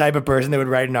how the type of person that would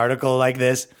write an article like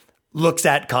this looks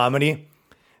at comedy?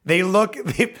 They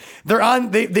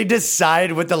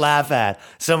decide what to laugh at.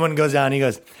 Someone goes down and he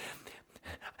goes,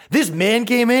 this man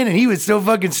came in and he was so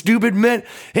fucking stupid, man.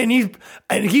 And he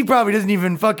probably doesn't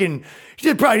even fucking,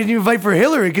 he probably didn't even fight for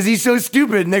Hillary because he's so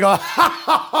stupid. And they go,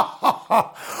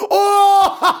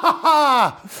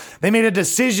 oh, they made a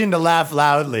decision to laugh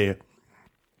loudly.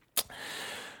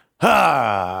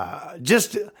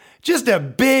 Just a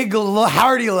big,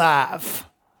 hearty laugh.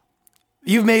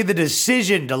 You've made the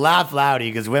decision to laugh loudly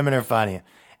because women are funny.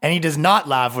 And he does not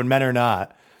laugh when men are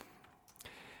not.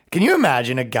 Can you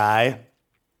imagine a guy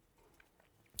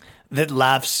that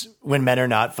laughs when men are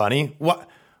not funny? What?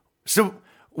 So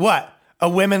what? A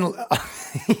women...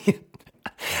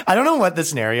 I don't know what the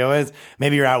scenario is.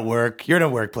 Maybe you're at work. You're in a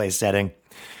workplace setting.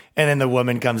 And then the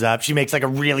woman comes up. She makes like a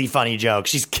really funny joke.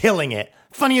 She's killing it.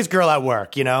 Funniest girl at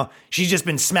work, you know? She's just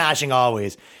been smashing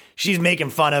always. She's making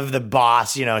fun of the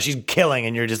boss, you know? She's killing,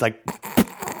 and you're just like...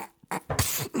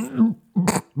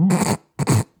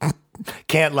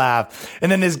 Can't laugh.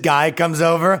 And then this guy comes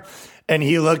over, and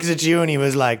he looks at you, and he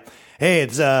was like, hey,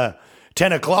 it's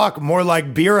 10 o'clock, more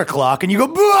like beer o'clock. And you go,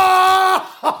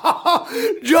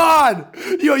 John,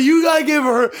 you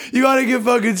gotta give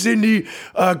fucking Cindy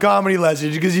a comedy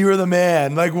lesson because you were the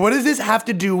man. Like, what does this have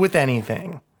to do with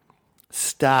anything?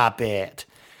 Stop it.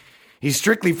 He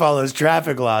strictly follows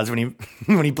traffic laws when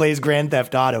he plays Grand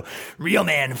Theft Auto. Real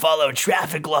men follow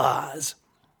traffic laws.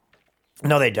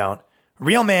 No, they don't.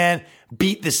 Real men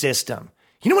beat the system.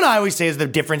 You know what I always say is the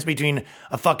difference between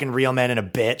a fucking real man and a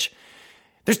bitch?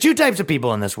 There's two types of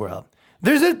people in this world.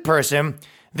 There's a person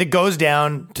that goes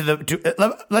down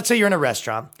let's say you're in a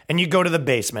restaurant and you go to the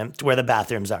basement to where the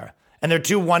bathrooms are. And they're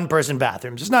two one-person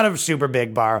bathrooms. It's not a super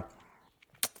big bar.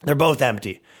 They're both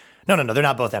empty. No, they're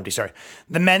not both empty, sorry.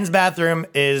 The men's bathroom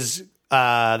is,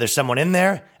 there's someone in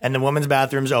there, and the women's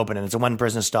bathroom's open, and it's a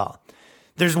one-person stall.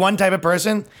 There's one type of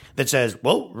person that says,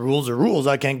 well, rules are rules.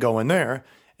 I can't go in there,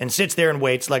 and sits there and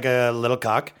waits like a little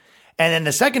cuck. And then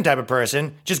the second type of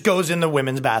person just goes in the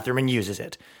women's bathroom and uses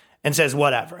it and says,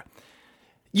 whatever.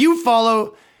 You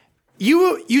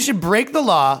should break the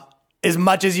law as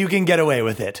much as you can get away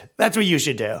with it. That's what you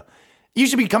should do. You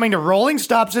should be coming to rolling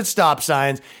stops at stop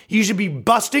signs. You should be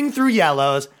busting through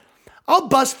yellows. I'll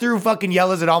bust through fucking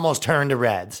yellows that almost turn to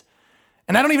reds.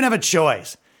 And I don't even have a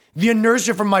choice. The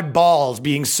inertia from my balls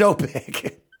being so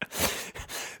big.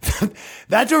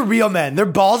 That's what real men. Their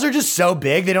balls are just so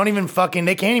big, they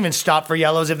can't even stop for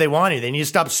yellows if they want to. They need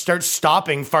to start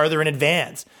stopping farther in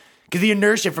advance. Because the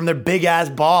inertia from their big ass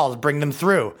balls bring them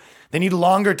through. They need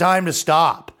longer time to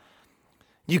stop.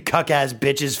 You cuck-ass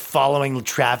bitches following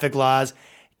traffic laws.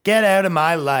 Get out of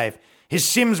my life. His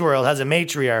Sims world has a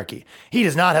matriarchy. He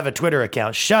does not have a Twitter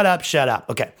account. Shut up, shut up.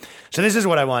 Okay, so this is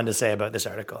what I wanted to say about this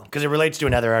article, because it relates to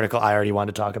another article I already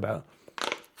wanted to talk about.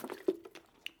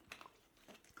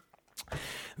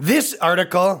 This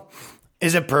article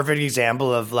is a perfect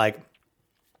example of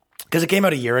because it came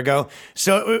out a year ago.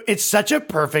 So it's such a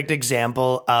perfect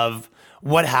example of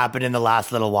what happened in the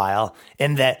last little while,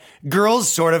 in that girls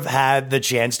sort of had the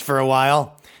chance for a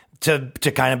while to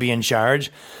kind of be in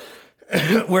charge,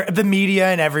 where the media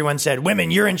and everyone said,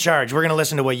 women, you're in charge. We're going to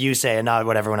listen to what you say and not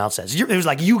what everyone else says. It was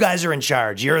like, you guys are in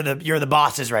charge. You're the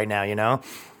bosses right now, you know?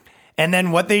 And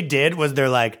then what they did was they're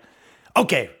like,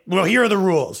 okay, well, here are the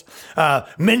rules.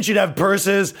 Men should have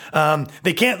purses.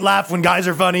 They can't laugh when guys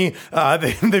are funny.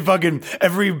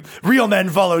 Every real men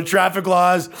follow traffic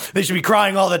laws. They should be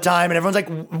crying all the time. And everyone's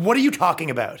like, what are you talking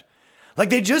about? Like,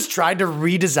 they just tried to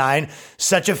redesign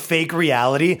such a fake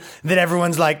reality that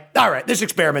everyone's like, all right, this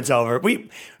experiment's over.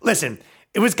 Listen,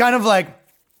 it was kind of like,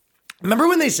 remember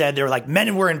when they said they were like,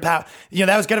 men were in power? You know,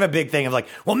 that was kind of a big thing of like,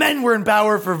 well, men were in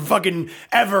power for fucking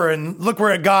ever, and look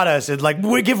where it got us. And like,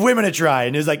 we give women a try.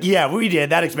 And it was like, yeah, we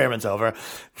did. That experiment's over.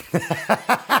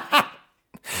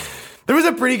 There was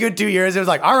a pretty good 2 years. It was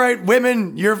like, all right,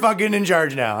 women, you're fucking in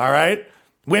charge now. All right,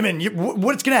 women,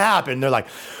 what's going to happen? They're like,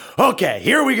 okay,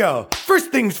 here we go.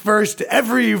 First things first,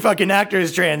 every fucking actor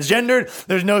is transgendered.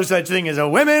 There's no such thing as a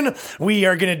woman. We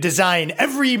are going to design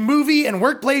every movie and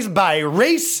workplace by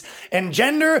race and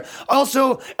gender.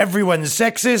 Also, everyone's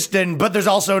sexist, but there's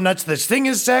also no such thing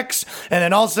as sex. And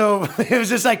then also, it was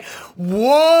just like,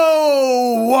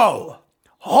 whoa,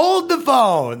 hold the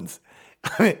phones.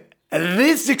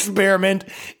 This experiment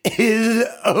is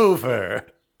over.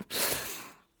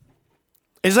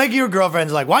 It's like your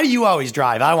girlfriend's like, why do you always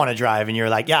drive? I want to drive. And you're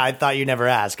like, yeah, I thought you'd never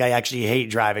ask. I actually hate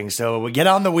driving. So we get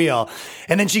on the wheel.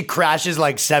 And then she crashes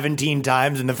like 17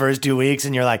 times in the first 2 weeks.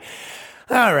 And you're like,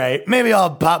 all right, maybe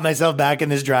I'll pop myself back in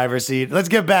this driver's seat. Let's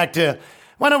get back to,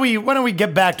 why don't we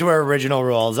get back to our original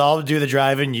roles? I'll do the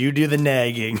driving, you do the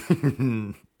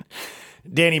nagging.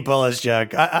 Danny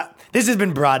Polishchuk. This has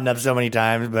been brought up so many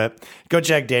times, but go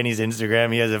check Danny's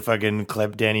Instagram. He has a fucking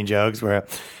clip, Danny Jokes, where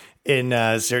in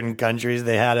certain countries,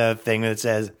 they had a thing that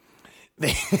says,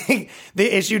 they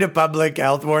issued a public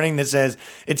health warning that says,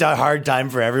 it's a hard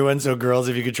time for everyone, so girls,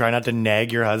 if you could try not to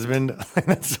nag your husband.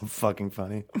 That's so fucking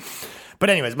funny. But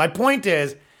anyways, my point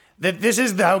is that this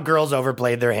is how girls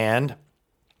overplayed their hand.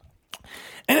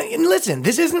 And listen,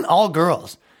 this isn't all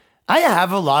girls. I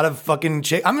have a lot of fucking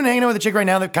chicks. I'm hanging out with a chick right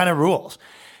now that kind of rules.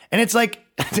 And it's like,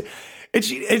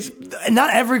 it's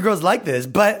not every girl's like this,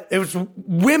 but it was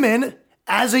women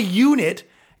as a unit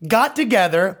got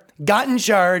together, got in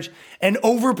charge, and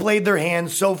overplayed their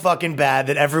hands so fucking bad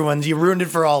that you ruined it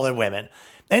for all the women.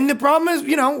 And the problem is,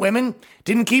 women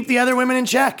didn't keep the other women in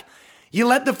check. You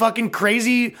let the fucking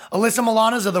crazy Alyssa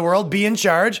Milanas of the world be in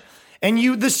charge,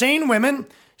 and the sane women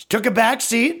took a back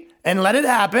seat and let it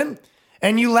happen,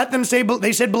 and you let them say,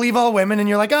 they said believe all women, and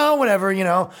you're like, oh, whatever, and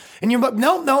you're like,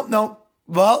 no.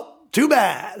 Well, too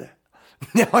bad.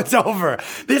 Now it's over.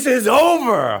 This is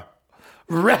over.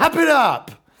 Wrap it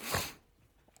up.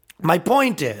 My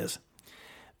point is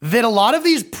that a lot of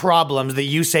these problems that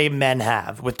you say men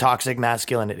have with toxic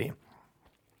masculinity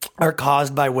are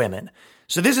caused by women.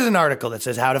 So this is an article that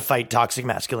says how to fight toxic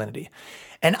masculinity.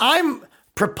 And I'm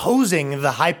proposing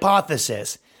the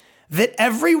hypothesis that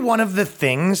every one of the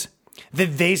things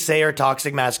that they say are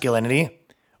toxic masculinity,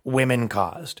 women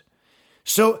caused.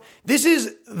 So this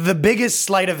is the biggest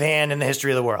sleight of hand in the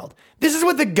history of the world. This is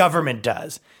what the government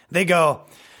does. They go,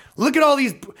 look at all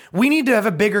these, we need to have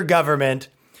a bigger government.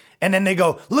 And then they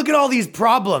go, look at all these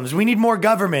problems. We need more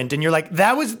government. And you're like,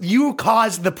 you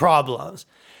caused the problems.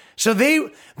 So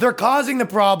they're causing the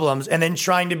problems and then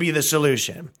trying to be the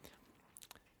solution.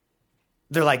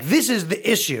 They're like, this is the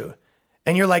issue.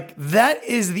 And you're like, that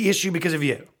is the issue because of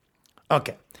you.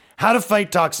 Okay. How to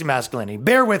fight toxic masculinity.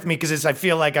 Bear with me because I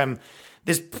feel like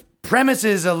this premise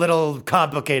is a little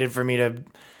complicated for me to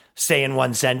say in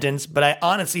one sentence, but I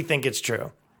honestly think it's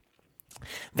true.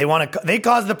 They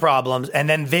cause the problems and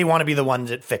then they want to be the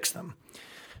ones that fix them.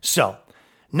 So,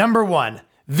 number one,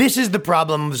 this is the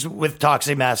problems with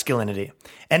toxic masculinity.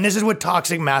 And this is what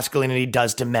toxic masculinity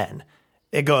does to men.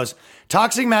 It goes,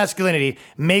 toxic masculinity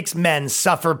makes men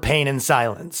suffer pain in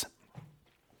silence.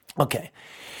 Okay.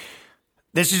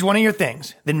 This is one of your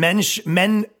things. That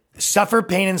men suffer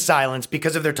pain in silence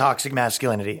because of their toxic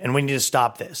masculinity. And we need to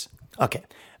stop this. Okay.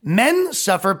 Men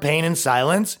suffer pain in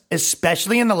silence,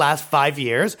 especially in the last 5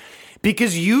 years,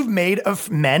 because you've made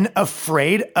men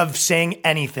afraid of saying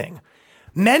anything.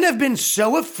 Men have been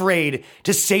so afraid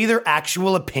to say their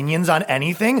actual opinions on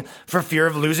anything for fear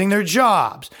of losing their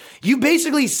jobs. You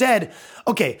basically said,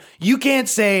 okay, you can't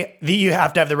say that you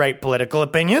have to have the right political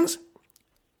opinions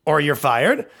or you're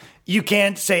fired. You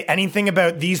can't say anything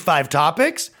about these 5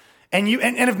 topics. And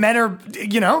if men are,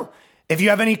 if you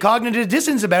have any cognitive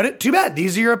dissonance about it, too bad.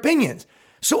 These are your opinions.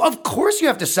 So of course you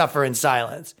have to suffer in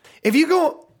silence. If you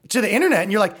go to the internet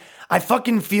and you're like, I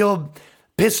fucking feel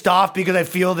pissed off because I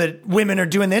feel that women are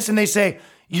doing this, and they say,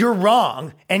 you're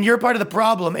wrong and you're part of the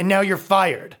problem and now you're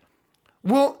fired.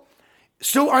 Well,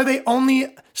 so are they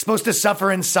only supposed to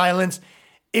suffer in silence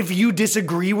if you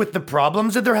disagree with the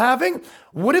problems that they're having?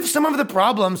 What if some of the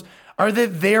problems are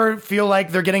that they feel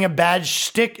like they're getting a bad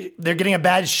shtick, they're getting a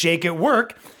bad shake at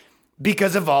work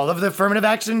because of all of the affirmative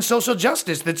action and social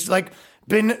justice that's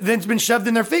been shoved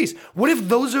in their face? What if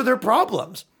those are their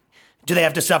problems? Do they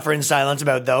have to suffer in silence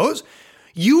about those?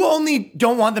 You only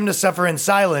don't want them to suffer in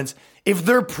silence if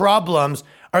their problems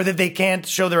are that they can't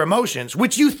show their emotions,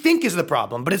 which you think is the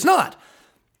problem, but it's not.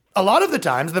 A lot of the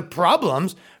times, the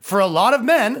problems for a lot of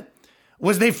men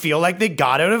was they feel like they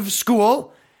got out of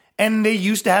school and they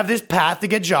used to have this path to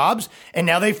get jobs, and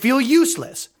now they feel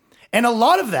useless. And a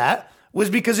lot of that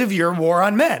was because of your war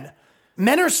on men.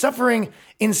 Men are suffering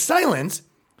in silence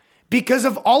because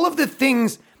of all of the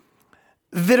things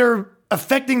that are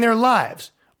affecting their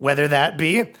lives. Whether that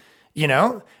be,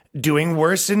 doing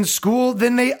worse in school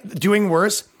doing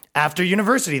worse after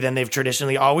university than they've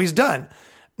traditionally always done.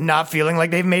 Not feeling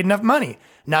like they've made enough money.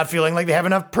 Not feeling like they have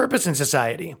enough purpose in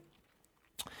society.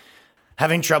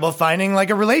 Having trouble finding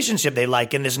a relationship they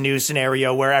like in this new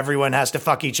scenario where everyone has to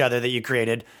fuck each other that you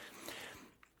created.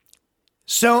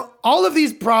 So all of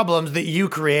these problems that you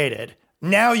created,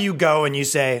 now you go and you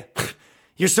say,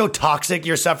 you're so toxic,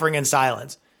 you're suffering in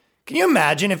silence. Can you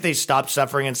imagine if they stopped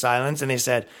suffering in silence and they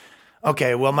said,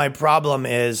 okay, well, my problem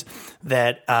is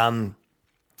that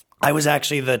I was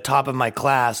actually the top of my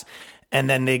class, and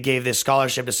then they gave this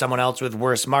scholarship to someone else with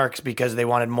worse marks because they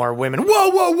wanted more women.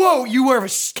 Whoa, you were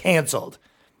canceled.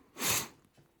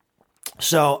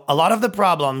 So a lot of the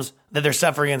problems that they're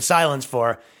suffering in silence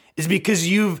for is because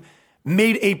you've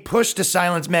made a push to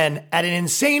silence men at an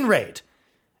insane rate,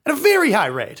 at a very high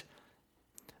rate.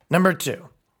 Number 2.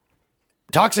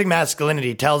 Toxic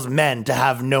masculinity tells men to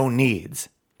have no needs.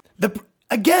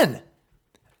 Again,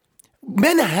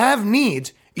 men have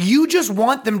needs. You just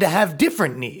want them to have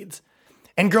different needs.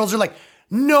 And girls are like,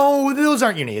 no, those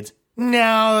aren't your needs.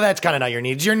 No, that's kind of not your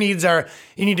needs. Your needs are,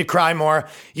 you need to cry more.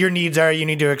 Your needs are, you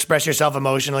need to express yourself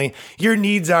emotionally. Your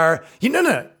needs are,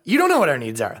 no, you don't know what our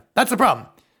needs are. That's the problem.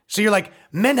 So you're like,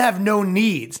 men have no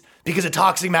needs because of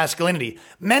toxic masculinity.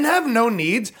 Men have no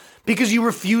needs because you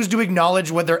refuse to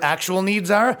acknowledge what their actual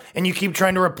needs are, and you keep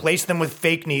trying to replace them with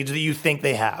fake needs that you think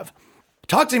they have.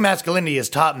 Toxic masculinity has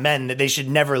taught men that they should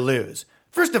never lose.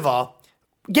 First of all,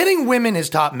 getting women has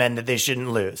taught men that they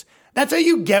shouldn't lose. That's how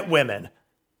you get women.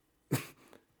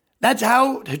 That's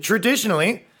how,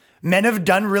 traditionally, men have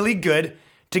done really good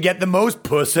to get the most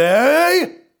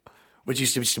pussy, which you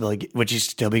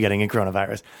still be getting in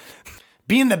coronavirus.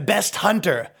 Being the best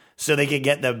hunter so they could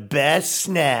get the best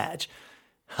snatch.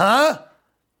 Huh?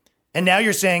 And now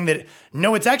you're saying that,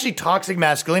 no, it's actually toxic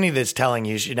masculinity that's telling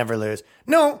you should never lose.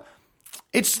 No,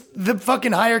 it's the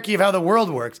fucking hierarchy of how the world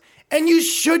works. And you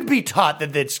should be taught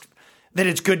that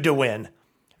it's good to win.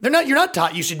 You're not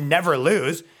taught you should never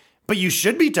lose, but you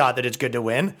should be taught that it's good to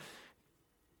win.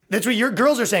 That's what your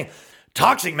girls are saying.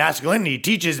 Toxic masculinity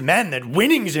teaches men that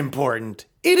winning is important.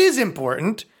 It is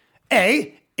important.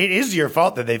 It is your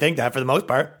fault that they think that for the most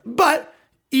part. But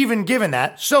even given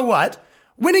that, so what?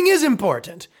 Winning is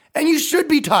important. And you should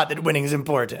be taught that winning is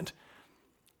important.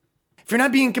 If you're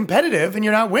not being competitive and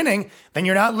you're not winning, then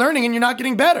you're not learning and you're not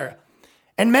getting better.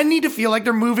 And men need to feel like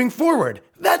they're moving forward.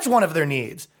 That's one of their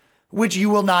needs, which you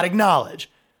will not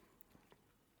acknowledge.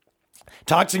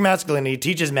 Toxic masculinity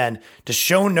teaches men to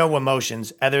show no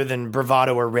emotions other than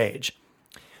bravado or rage.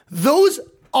 Those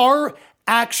are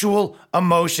actual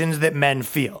emotions that men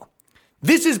feel.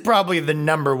 This is probably the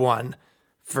number one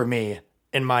for me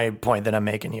in my point that I'm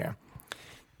making here.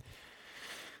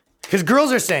 Because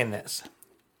girls are saying this.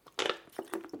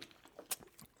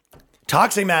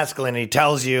 Toxic masculinity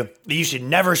tells you that you should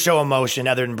never show emotion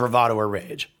other than bravado or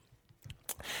rage.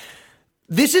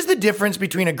 This is the difference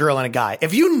between a girl and a guy.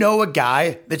 If you know a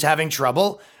guy that's having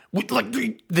trouble,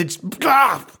 that's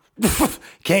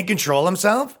can't control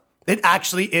himself, it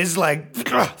actually is like,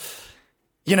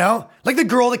 you know, like the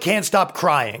girl that can't stop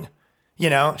crying. You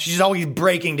know, she's always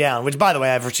breaking down, which, by the way,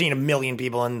 I've seen a million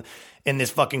people in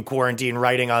this fucking quarantine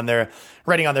writing on their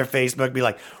Facebook, be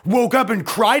like, woke up and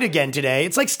cried again today.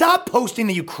 It's like, stop posting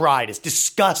that you cried. It's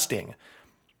disgusting.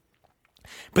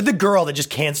 But the girl that just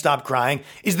can't stop crying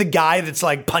is the guy that's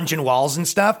like punching walls and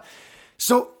stuff.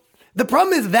 So the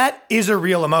problem is that is a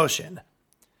real emotion.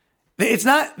 This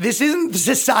isn't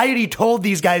society told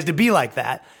these guys to be like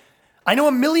that. I know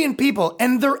a million people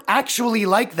and they're actually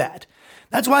like that.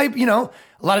 That's why, you know,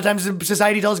 a lot of times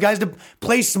society tells guys to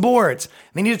play sports.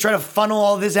 They need to try to funnel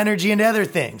all this energy into other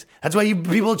things. That's why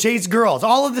people chase girls.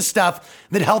 All of the stuff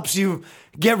that helps you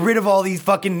get rid of all these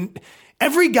fucking...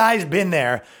 Every guy's been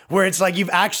there where it's like you've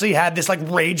actually had this like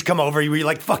rage come over you where you're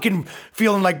like fucking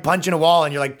feeling like punching a wall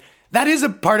and you're like, that is a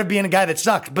part of being a guy that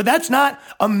sucks. But that's not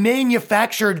a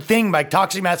manufactured thing by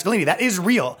toxic masculinity. That is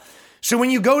real. So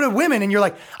when you go to women and you're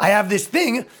like, I have this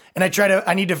thing and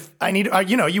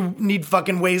you need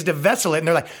fucking ways to vessel it. And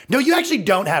they're like, no, you actually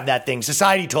don't have that thing.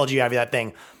 Society told you have that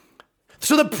thing.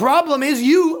 So the problem is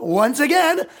you, once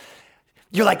again,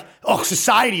 you're like, oh,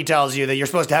 society tells you that you're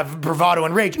supposed to have bravado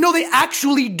and rage. No, they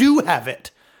actually do have it.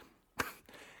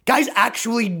 Guys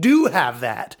actually do have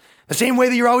that. The same way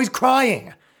that you're always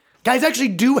crying. Guys actually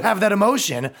do have that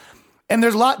emotion. And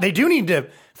they do need to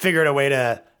figure out a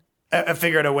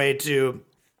way to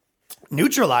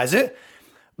neutralize it.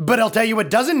 But I'll tell you what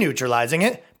doesn't neutralizing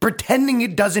it, pretending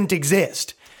it doesn't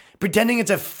exist. Pretending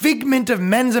it's a figment of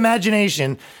men's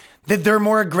imagination that they're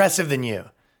more aggressive than you.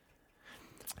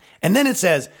 And then it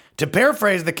says, to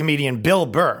paraphrase the comedian Bill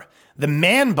Burr, the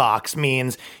man box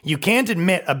means you can't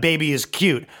admit a baby is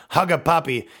cute, hug a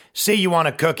puppy, say you want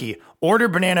a cookie, order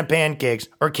banana pancakes,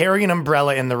 or carry an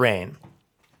umbrella in the rain.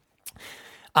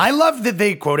 I love that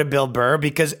they quoted Bill Burr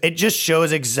because it just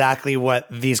shows exactly what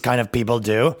these kind of people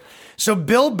do. So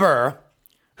Bill Burr,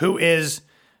 who is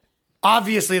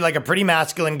obviously like a pretty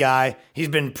masculine guy, he's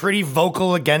been pretty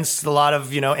vocal against a lot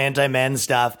of, anti-men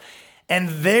stuff.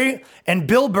 And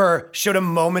Bill Burr showed a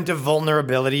moment of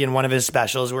vulnerability in one of his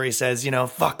specials where he says,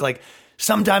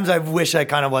 sometimes I wish I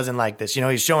kind of wasn't like this.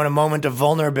 He's showing a moment of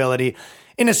vulnerability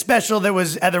in a special that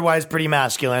was otherwise pretty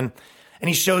masculine. And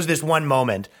he shows this one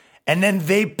moment. And then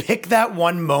they pick that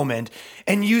one moment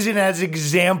and use it as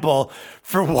example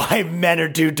for why men are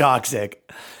too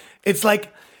toxic. It's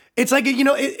like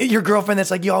your girlfriend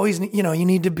that's like, you always, you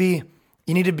need to be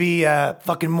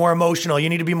fucking more emotional. You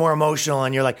need to be more emotional.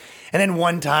 And you're like, and then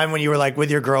one time when you were like with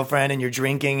your girlfriend and you're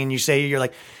drinking and you're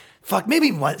like, fuck,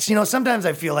 maybe once, sometimes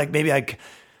I feel like maybe I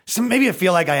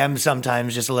feel like I am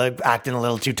sometimes just acting a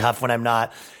little too tough when I'm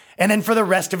not. And then for the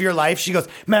rest of your life, she goes,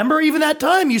 remember even that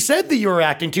time you said that you were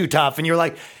acting too tough. And you're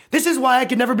like, this is why I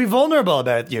could never be vulnerable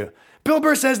about you. Bill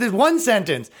Burr says this one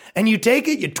sentence and you take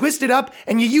it, you twist it up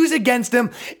and you use it against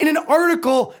him in an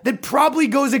article that probably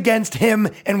goes against him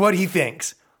and what he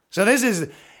thinks. So this is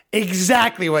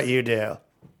exactly what you do.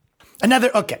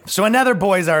 Another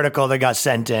boys article that got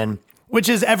sent in, which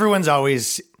is everyone's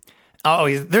always,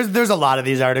 there's a lot of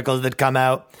these articles that come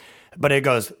out, but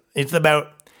it's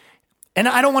about, and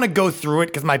I don't want to go through it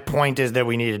because my point is that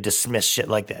we need to dismiss shit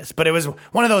like this. But it was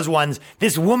one of those ones,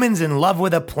 this woman's in love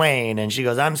with a plane. And she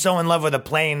goes, I'm so in love with a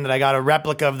plane that I got a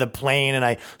replica of the plane and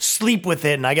I sleep with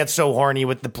it and I get so horny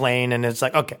with the plane. And it's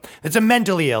like, okay, it's a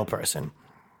mentally ill person.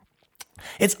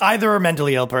 It's either a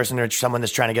mentally ill person or someone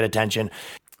that's trying to get attention.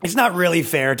 It's not really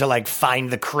fair to find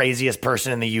the craziest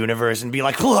person in the universe and be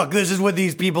like, look, this is what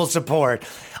these people support.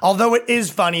 Although it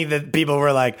is funny that people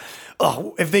were like,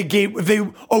 oh,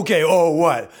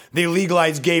 what? They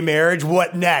legalized gay marriage?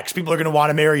 What next? People are going to want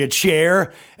to marry a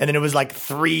chair? And then it was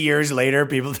 3 years later,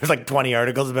 there's 20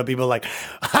 articles about people like,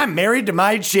 I'm married to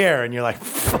my chair. And you're like,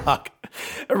 fuck,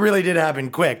 it really did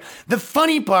happen quick. The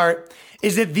funny part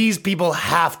is that these people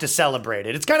have to celebrate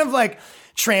it. It's kind of like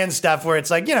trans stuff where it's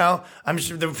like, I'm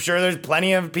sure there's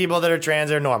plenty of people that are trans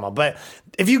that are normal. But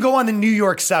if you go on the New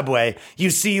York subway, you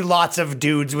see lots of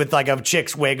dudes with a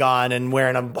chick's wig on and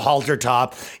wearing a halter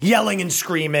top, yelling and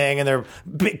screaming, and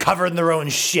they're covered in their own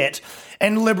shit.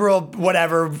 And liberal,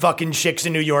 whatever, fucking chicks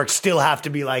in New York still have to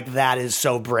be like, that is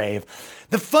so brave.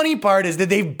 The funny part is that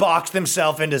they've boxed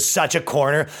themselves into such a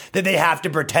corner that they have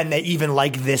to pretend they even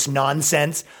like this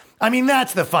nonsense. I mean,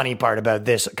 that's the funny part about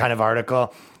this kind of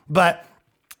article. But,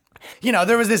 you know,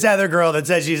 there was this other girl that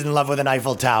says she's in love with an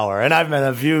Eiffel Tower. And I've met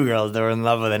a few girls that were in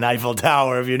love with an Eiffel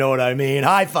Tower, if you know what I mean.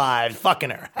 High five,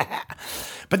 fucking her.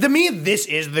 But to me, this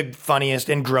is the funniest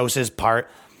and grossest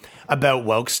part about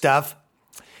woke stuff.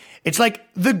 It's like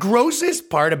the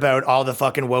grossest part about all the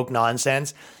fucking woke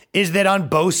nonsense is that on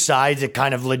both sides, it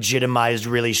kind of legitimized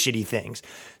really shitty things.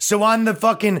 So on the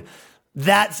fucking,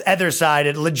 that other side,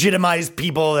 it legitimized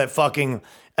people that fucking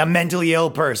a mentally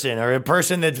ill person or a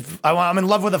person that I'm in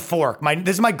love with a fork.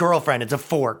 This is my girlfriend. It's a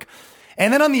fork.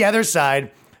 And then on the other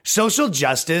side, social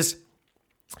justice.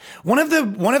 One of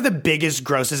the biggest,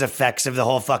 grossest effects of the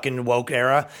whole fucking woke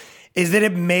era is that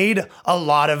it made a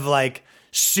lot of like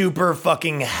super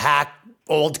fucking hack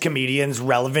old comedians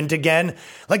relevant again.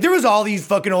 Like there was all these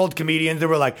fucking old comedians that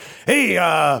were like, hey,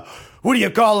 what do you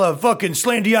call a fucking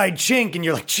slanty-eyed chink? And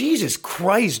you're like, Jesus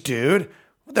Christ, dude.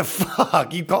 What the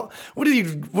fuck? What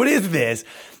is this?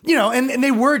 You know, and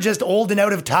they were just old and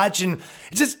out of touch. And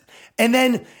it's just, and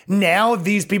then now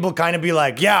these people kind of be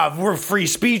like, yeah, we're free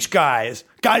speech guys.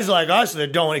 Guys like us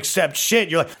that don't accept shit.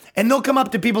 You're like, and they'll come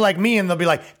up to people like me and they'll be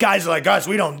like, guys like us,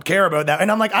 we don't care about that.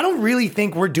 And I'm like, I don't really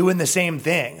think we're doing the same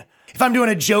thing. If I'm doing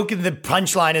a joke and the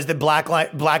punchline is that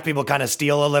black people kind of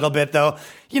steal a little bit though,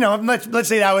 you know, let's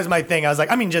say that was my thing. I was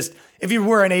like, I mean, just if you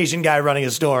were an Asian guy running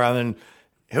a store, I mean,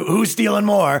 who's stealing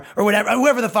more or whatever,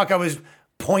 whoever the fuck I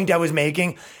was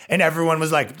making. And everyone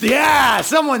was like, yeah,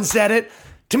 someone said it.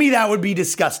 To me, that would be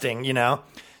disgusting, you know?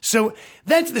 So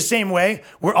that's the same way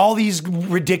where all these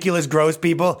ridiculous, gross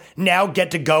people now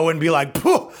get to go and be like,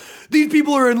 these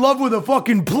people are in love with a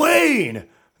fucking plane.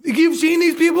 You've seen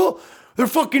these people? They're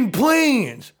fucking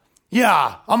planes.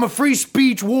 Yeah, I'm a free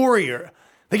speech warrior.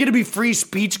 They get to be free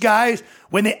speech guys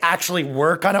when they actually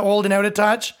were kind of old and out of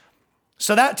touch.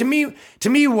 So that to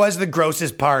me was the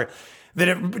grossest part, that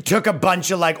it took a bunch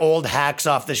of like old hacks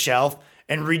off the shelf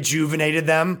and rejuvenated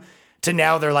them to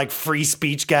now they're like free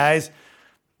speech guys.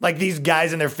 Like these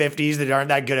guys in their 50s that aren't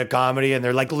that good at comedy and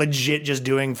they're like legit just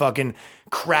doing fucking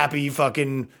crappy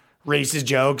fucking racist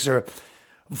jokes, or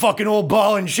fucking old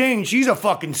ball and chain, she's a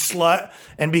fucking slut.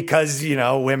 And because, you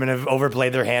know, women have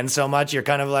overplayed their hands so much, you're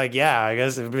kind of like, yeah, I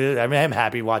guess, I mean, I'm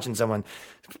happy watching someone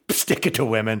stick it to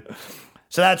women.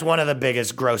 So that's one of the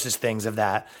biggest, grossest things of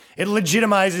that. It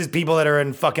legitimizes people that are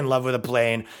in fucking love with a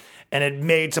plane, and it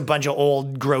makes a bunch of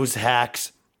old, gross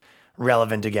hacks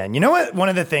relevant again. You know what? One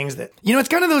of the things that, you know, it's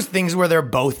kind of those things where they're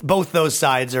both those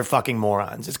sides are fucking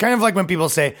morons. It's kind of like when people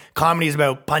say comedy is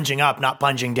about punching up, not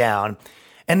punching down.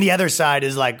 And the other side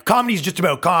is like, comedy's just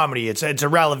about comedy. It's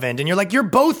irrelevant. And you're like, you're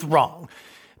both wrong.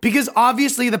 Because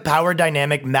obviously the power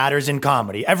dynamic matters in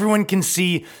comedy. Everyone can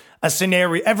see a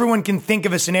scenario. Everyone can think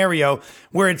of a scenario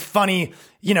where it's funny.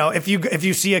 You know, if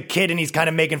you see a kid and he's kind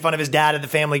of making fun of his dad at the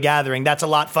family gathering, that's a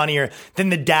lot funnier than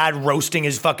the dad roasting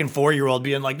his fucking 4-year-old,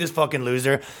 being like, this fucking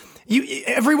loser.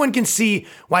 Everyone can see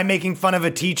why making fun of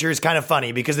a teacher is kind of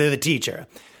funny because they're the teacher.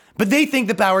 But they think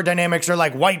the power dynamics are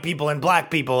like white people and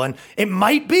black people, and it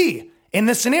might be in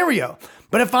this scenario.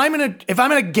 But if I'm in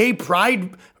a gay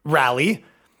pride rally,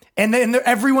 and then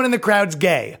everyone in the crowd's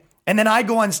gay, and then I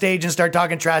go on stage and start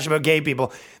talking trash about gay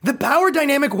people, the power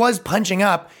dynamic was punching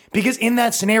up because in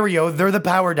that scenario, they're the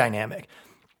power dynamic.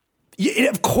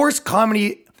 Of course,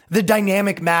 comedy, the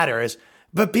dynamic matters,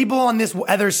 but people on this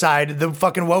other side, the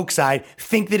fucking woke side,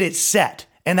 think that it's set,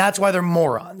 and that's why they're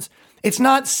morons. It's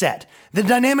not set. The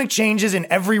dynamic changes in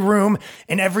every room,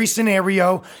 in every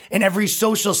scenario, in every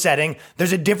social setting.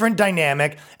 There's a different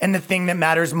dynamic and the thing that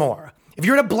matters more. If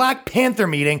you're at a Black Panther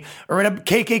meeting or at a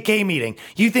KKK meeting,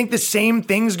 you think the same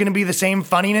thing's going to be the same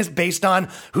funniness based on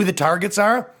who the targets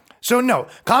are? So no,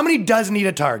 comedy does need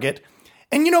a target.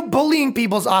 And you know, bullying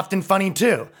people's often funny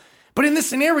too. But in this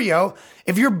scenario,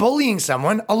 if you're bullying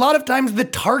someone, a lot of times the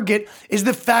target is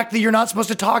the fact that you're not supposed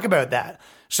to talk about that.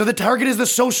 So the target is the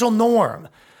social norm.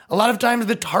 A lot of times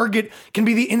the target can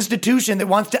be the institution that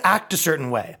wants to act a certain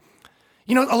way.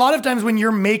 You know, a lot of times when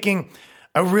you're making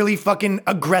a really fucking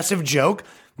aggressive joke,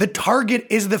 the target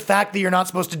is the fact that you're not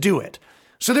supposed to do it.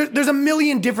 So there's a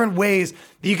million different ways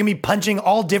that you can be punching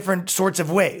all different sorts of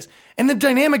ways. And the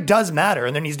dynamic does matter,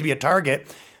 and there needs to be a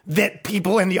target that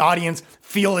people in the audience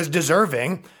feel is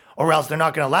deserving, or else they're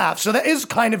not going to laugh. So that is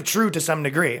kind of true to some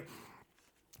degree.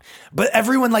 But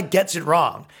everyone like gets it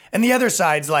wrong. And the other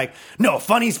side's like, no,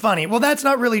 funny's funny. Well, that's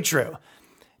not really true.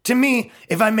 To me,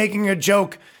 if I'm making a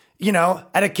joke, you know,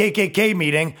 at a KKK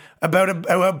meeting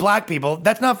about black people,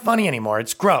 that's not funny anymore.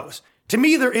 It's gross. To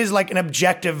me, there is like an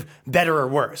objective better or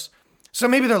worse. So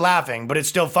maybe they're laughing, but it's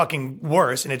still fucking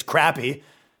worse and it's crappy.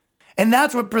 And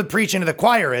that's what preaching to the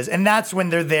choir is. And that's when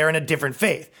they're there in a different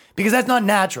faith. Because that's not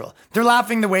natural. They're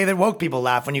laughing the way that woke people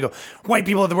laugh. When you go, white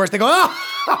people are the worst, they go, ah,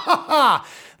 ha, ha, ha.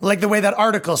 Like the way that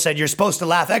article said, you're supposed to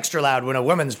laugh extra loud when a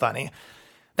woman's funny.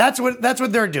 That's what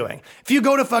they're doing. If you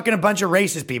go to fucking a bunch of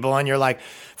racist people and you're like,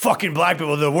 fucking black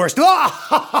people are the worst. Ah,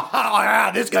 ha, ha,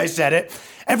 ha, this guy said it.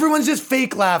 Everyone's just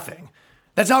fake laughing.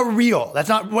 That's not real. That's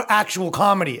not what actual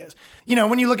comedy is. You know,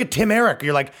 when you look at Tim and Eric,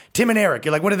 you're like,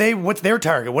 what's their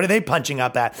target? What are they punching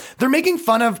up at? They're making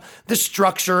fun of the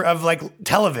structure of like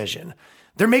television.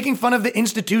 They're making fun of the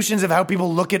institutions of how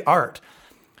people look at art.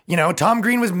 You know, Tom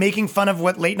Green was making fun of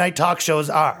what late night talk shows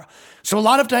are. So a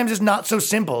lot of times it's not so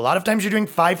simple. A lot of times you're doing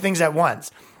 5 things at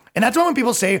once. And that's why when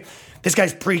people say, this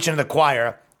guy's preaching to the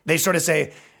choir, they sort of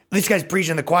say, this guy's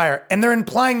preaching to the choir, and they're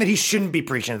implying that he shouldn't be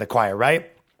preaching to the choir,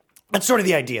 right? That's sort of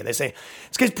the idea. They say,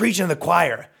 this guy's preaching to the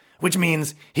choir, which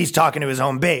means he's talking to his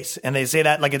home base. And they say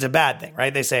that like it's a bad thing,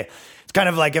 right? They say, it's kind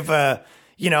of like if a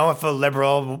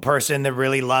liberal person that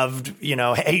really loved,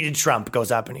 hated Trump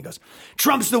goes up and he goes,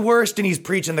 Trump's the worst, and he's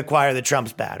preaching the choir that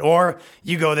Trump's bad. Or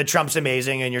you go that Trump's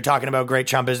amazing and you're talking about great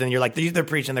Trump is, and you're like, they're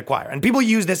preaching the choir. And people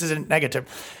use this as a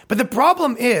negative. But the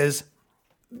problem is,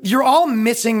 you're all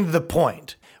missing the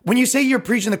point. When you say you're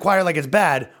preaching the choir like it's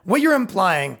bad, what you're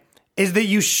implying is that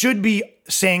you should be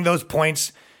saying those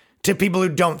points to people who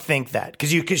don't think that,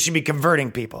 because you should be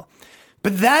converting people.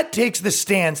 But that takes the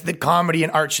stance that comedy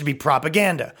and art should be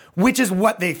propaganda, which is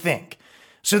what they think.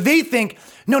 So they think,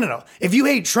 no. If you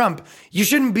hate Trump, you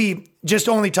shouldn't be just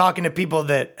only talking to people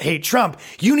that hate Trump.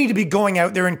 You need to be going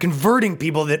out there and converting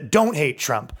people that don't hate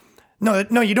Trump. No,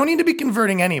 you don't need to be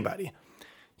converting anybody.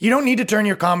 You don't need to turn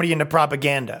your comedy into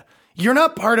propaganda. You're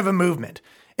not part of a movement.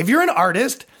 If you're an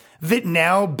artist that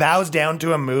now bows down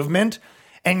to a movement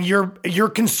and you're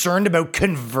concerned about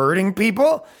converting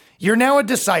people, you're now a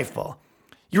disciple.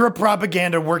 You're a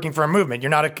propaganda working for a movement. You're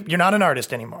not an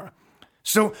artist anymore.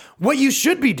 So what you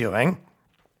should be doing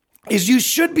is you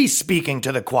should be speaking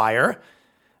to the choir,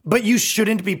 but you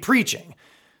shouldn't be preaching.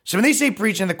 So when they say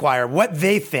preaching to the choir, what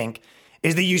they think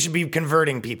is that you should be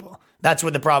converting people. That's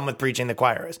what the problem with preaching the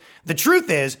choir is. The truth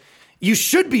is, you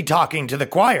should be talking to the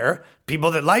choir,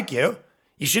 people that like you.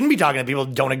 You shouldn't be talking to people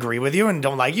who don't agree with you and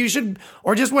don't like you. You should,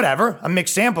 or just whatever, a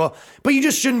mixed sample, but you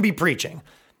just shouldn't be preaching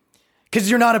because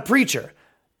you're not a preacher.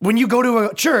 When you go to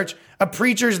a church, a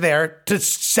preacher's there to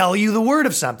sell you the word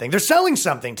of something. They're selling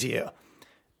something to you.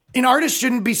 An artist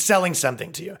shouldn't be selling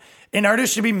something to you. An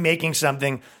artist should be making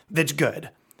something that's good.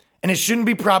 And it shouldn't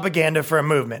be propaganda for a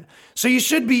movement. So you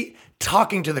should be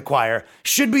talking to the choir,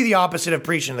 should be the opposite of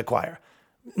preaching to the choir.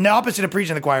 The opposite of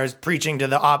preaching to the choir is preaching to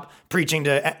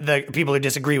the people who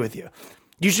disagree with you.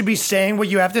 You should be saying what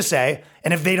you have to say,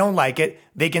 and if they don't like it,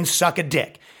 they can suck a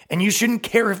dick. And you shouldn't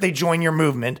care if they join your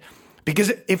movement,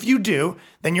 because if you do,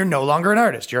 then you're no longer an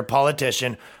artist. You're a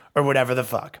politician or whatever the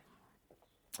fuck.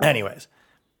 Anyways,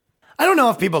 I don't know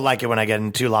if people like it when I get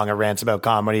in too long a rants about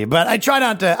comedy, but I try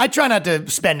not to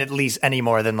spend at least any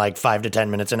more than like 5 to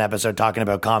 10 minutes an episode talking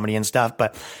about comedy and stuff.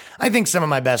 But I think some of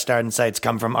my best art insights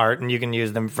come from art, and you can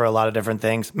use them for a lot of different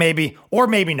things. Maybe, or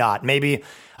maybe not. Maybe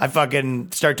I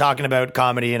fucking start talking about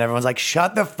comedy and everyone's like,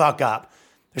 shut the fuck up.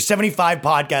 There's 75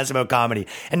 podcasts about comedy.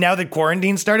 And now that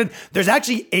quarantine started, there's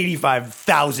actually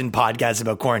 85,000 podcasts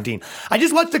about quarantine. I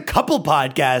just watched a couple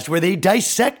podcasts where they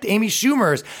dissect Amy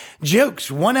Schumer's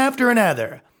jokes one after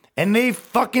another. And they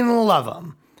fucking love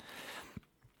them.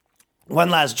 One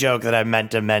last joke that I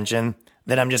meant to mention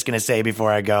that I'm just going to say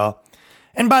before I go.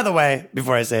 And by the way,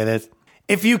 before I say this,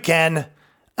 if you can,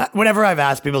 whenever I've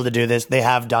asked people to do this, they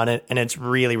have done it. And it's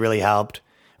really, really helped.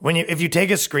 If you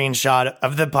take a screenshot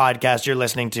of the podcast you're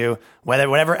listening to,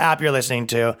 whatever app you're listening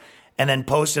to, and then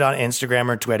post it on Instagram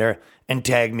or Twitter and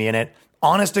tag me in it,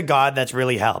 honest to God, that's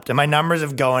really helped. And my numbers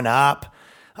have gone up.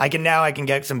 I can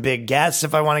get some big guests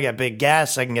if I want to get big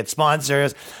guests. I can get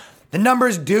sponsors. The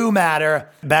numbers do matter.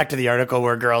 Back to the article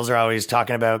where girls are always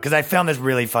talking about, because I found this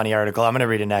really funny article. I'm going to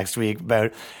read it next week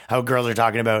about how girls are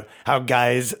talking about how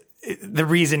the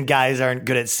reason guys aren't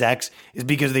good at sex is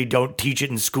because they don't teach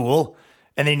it in school.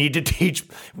 And they need to teach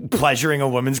pleasuring a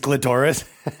woman's clitoris,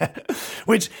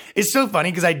 which is so funny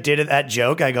because I did that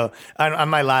joke. I go on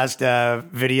my last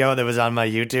video that was on my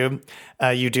YouTube,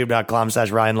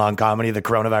 youtube.com/Ryan Long Comedy, the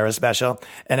coronavirus special.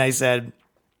 And I said,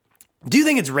 do you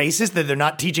think it's racist that they're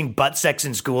not teaching butt sex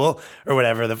in school or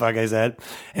whatever the fuck I said?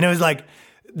 And it was like,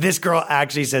 this girl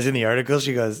actually says in the article,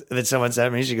 she goes, that someone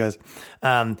sent me, she goes,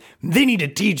 they need to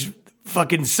teach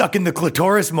fucking sucking the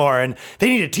clitoris more, and they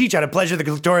need to teach how to pleasure the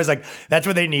clitoris. Like, that's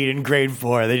what they need in grade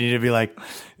 4. They need to be like,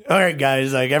 All right,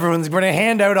 guys, like everyone's going to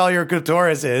hand out all your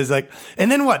clitorises. Like,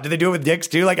 and then what? Do they do it with dicks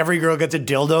too? Like every girl gets a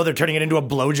dildo. They're turning it into a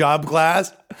blowjob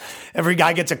class. Every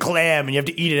guy gets a clam and you have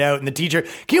to eat it out. And the teacher,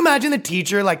 can you imagine the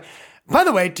teacher? Like, by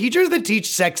the way, teachers that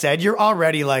teach sex ed, you're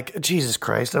already like, Jesus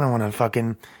Christ, I don't want to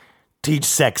fucking teach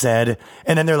sex ed.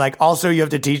 And then they're like, also you have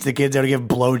to teach the kids how to give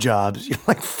blowjobs. You're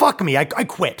like, fuck me, I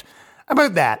quit. How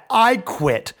about that? I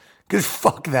quit. Because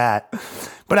fuck that.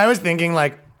 But I was thinking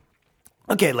like,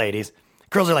 okay, ladies,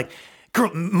 girls are like,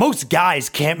 most guys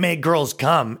can't make girls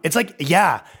come. It's like,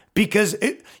 yeah, because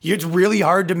it's really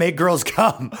hard to make girls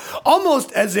come.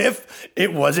 Almost as if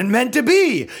it wasn't meant to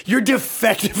be. You're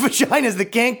defective vaginas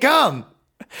that can't come.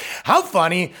 How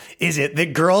funny is it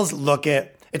that girls look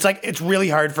at, it's like, it's really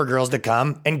hard for girls to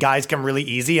come and guys come really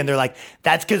easy. And they're like,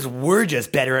 that's because we're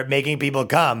just better at making people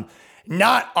come.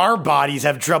 Not our bodies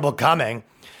have trouble coming.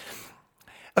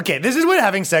 Okay, this is what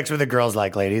having sex with a girl's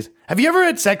like, ladies. Have you ever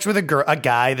had sex with a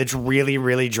guy that's really,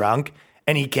 really drunk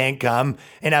and he can't come?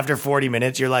 And after 40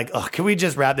 minutes, you're like, oh, can we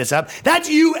just wrap this up? That's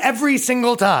you every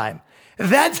single time.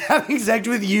 That's having sex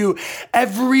with you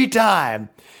every time.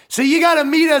 So you got to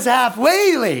meet us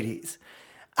halfway, ladies.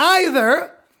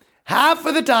 Either half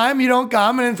of the time you don't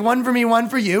come and it's one for me, one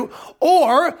for you,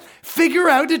 or figure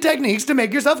out the techniques to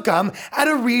make yourself come at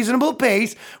a reasonable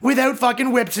pace without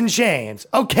fucking whips and chains.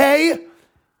 Okay?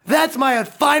 That's my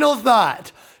final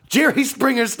thought. Jerry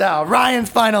Springer style. Ryan's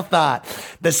final thought.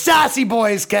 The Sassy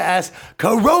Boys Cast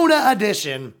Corona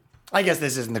Edition. I guess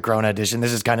this isn't the Corona Edition.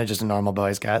 This is kind of just a normal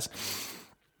Boys Cast.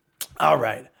 All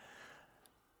right.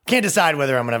 Can't decide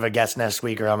whether I'm going to have a guest next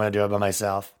week or I'm going to do it by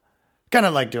myself. Kind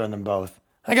of like doing them both.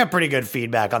 I got pretty good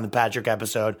feedback on the Patrick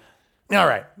episode. All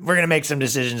right. We're going to make some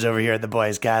decisions over here at the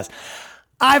Boys Cast.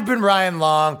 I've been Ryan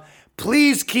Long.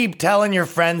 Please keep telling your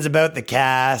friends about the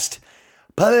cast.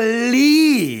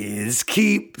 Please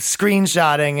keep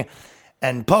screenshotting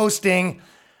and posting.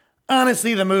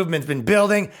 Honestly, the movement's been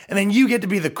building. And then you get to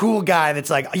be the cool guy that's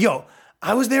like, yo,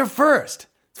 I was there first.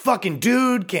 This fucking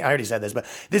dude, I already said this, but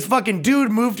this fucking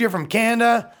dude moved here from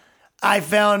Canada. I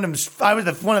found him, I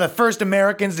was one of the first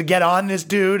Americans to get on this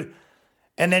dude.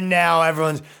 And then now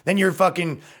then your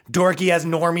fucking dorky ass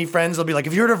normie friends will be like,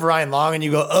 if you heard of Ryan Long, and you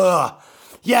go, ugh,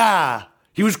 yeah,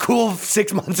 he was cool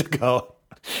 6 months ago.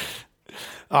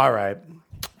 All right.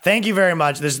 Thank you very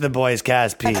much. This is the Boys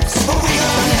Cast. Peace.